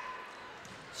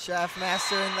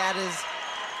 Schaffmaster, and that is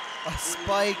a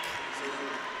spike.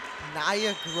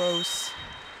 Nia Gross.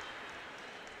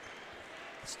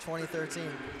 It's 2013.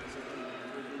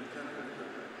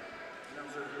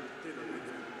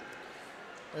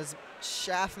 That is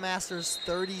Schaffmaster's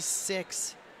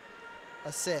 36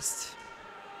 assist.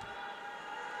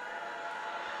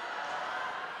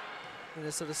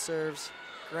 Minnesota serves.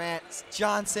 Grant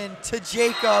Johnson to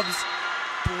Jacobs.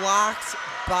 Blocked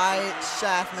by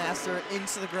Schaffmaster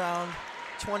into the ground.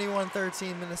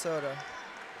 21-13 Minnesota.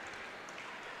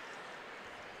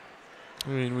 I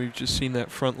mean, we've just seen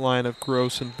that front line of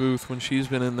Gross and Booth when she's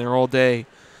been in there all day,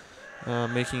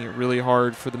 making it really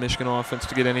hard for the Michigan offense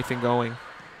to get anything going.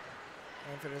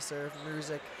 And for the serve,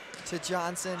 Mruzik to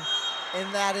Johnson,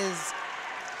 and that is,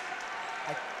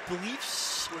 I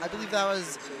believe that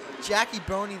was Jackie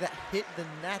Boney that hit the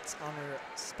net on her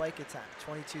spike attempt.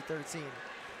 22-13.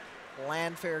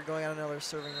 Landfair going on another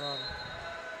serving run.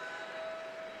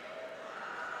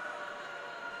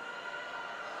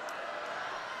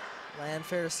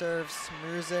 Landfair serves,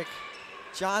 Mruzik,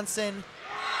 Johnson,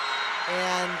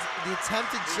 and the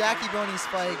attempted Jackie Boney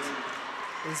spike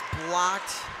is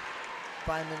blocked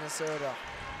by Minnesota.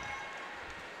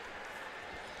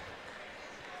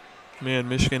 Man,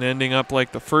 Michigan ending up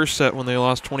like the first set when they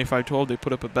lost 25-12. They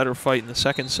put up a better fight in the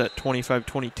second set,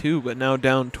 25-22, but now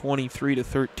down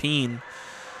 23-13.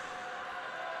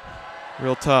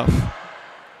 Real tough.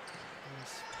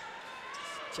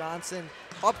 Johnson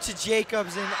up to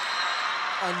Jacobs and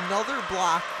another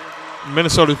block.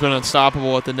 Minnesota's been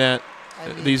unstoppable at the net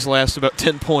these last about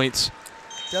 10 points.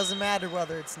 Doesn't matter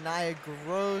whether it's Nia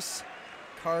Gross,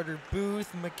 Carter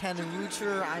Booth, McKenna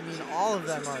Rucher. I mean, all of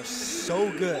them are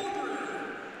so good.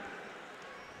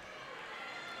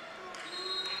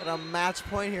 But a match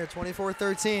point here,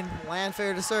 24-13.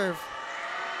 Landfair to serve.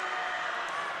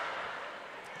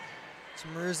 To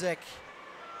Mruzik.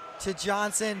 To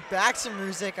Johnson. Back to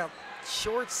Mruzik. A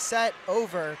short set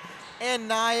over. And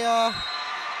Nia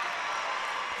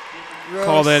Gross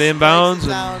call that inbounds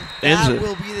and ends it. That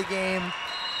will be the game.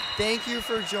 Thank you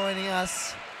for joining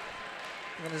us.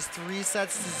 It is 3-0.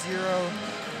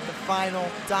 The final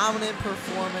dominant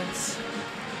performance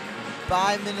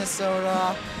by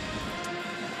Minnesota.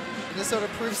 Minnesota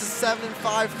proves to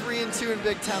 7-5, 3-2 in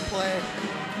Big Ten play.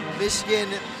 Michigan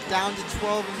down to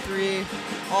 12-3,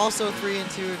 also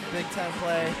 3-2 in Big Ten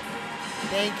play.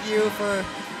 Thank you for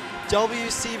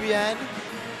WCBN.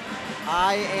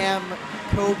 I am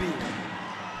Coby.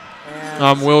 And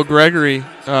I'm Will Gregory.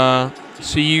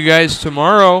 See you guys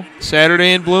tomorrow,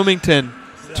 Saturday in Bloomington.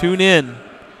 Tune in.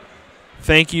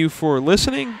 Thank you for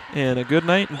listening, and a good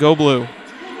night, and go Blue.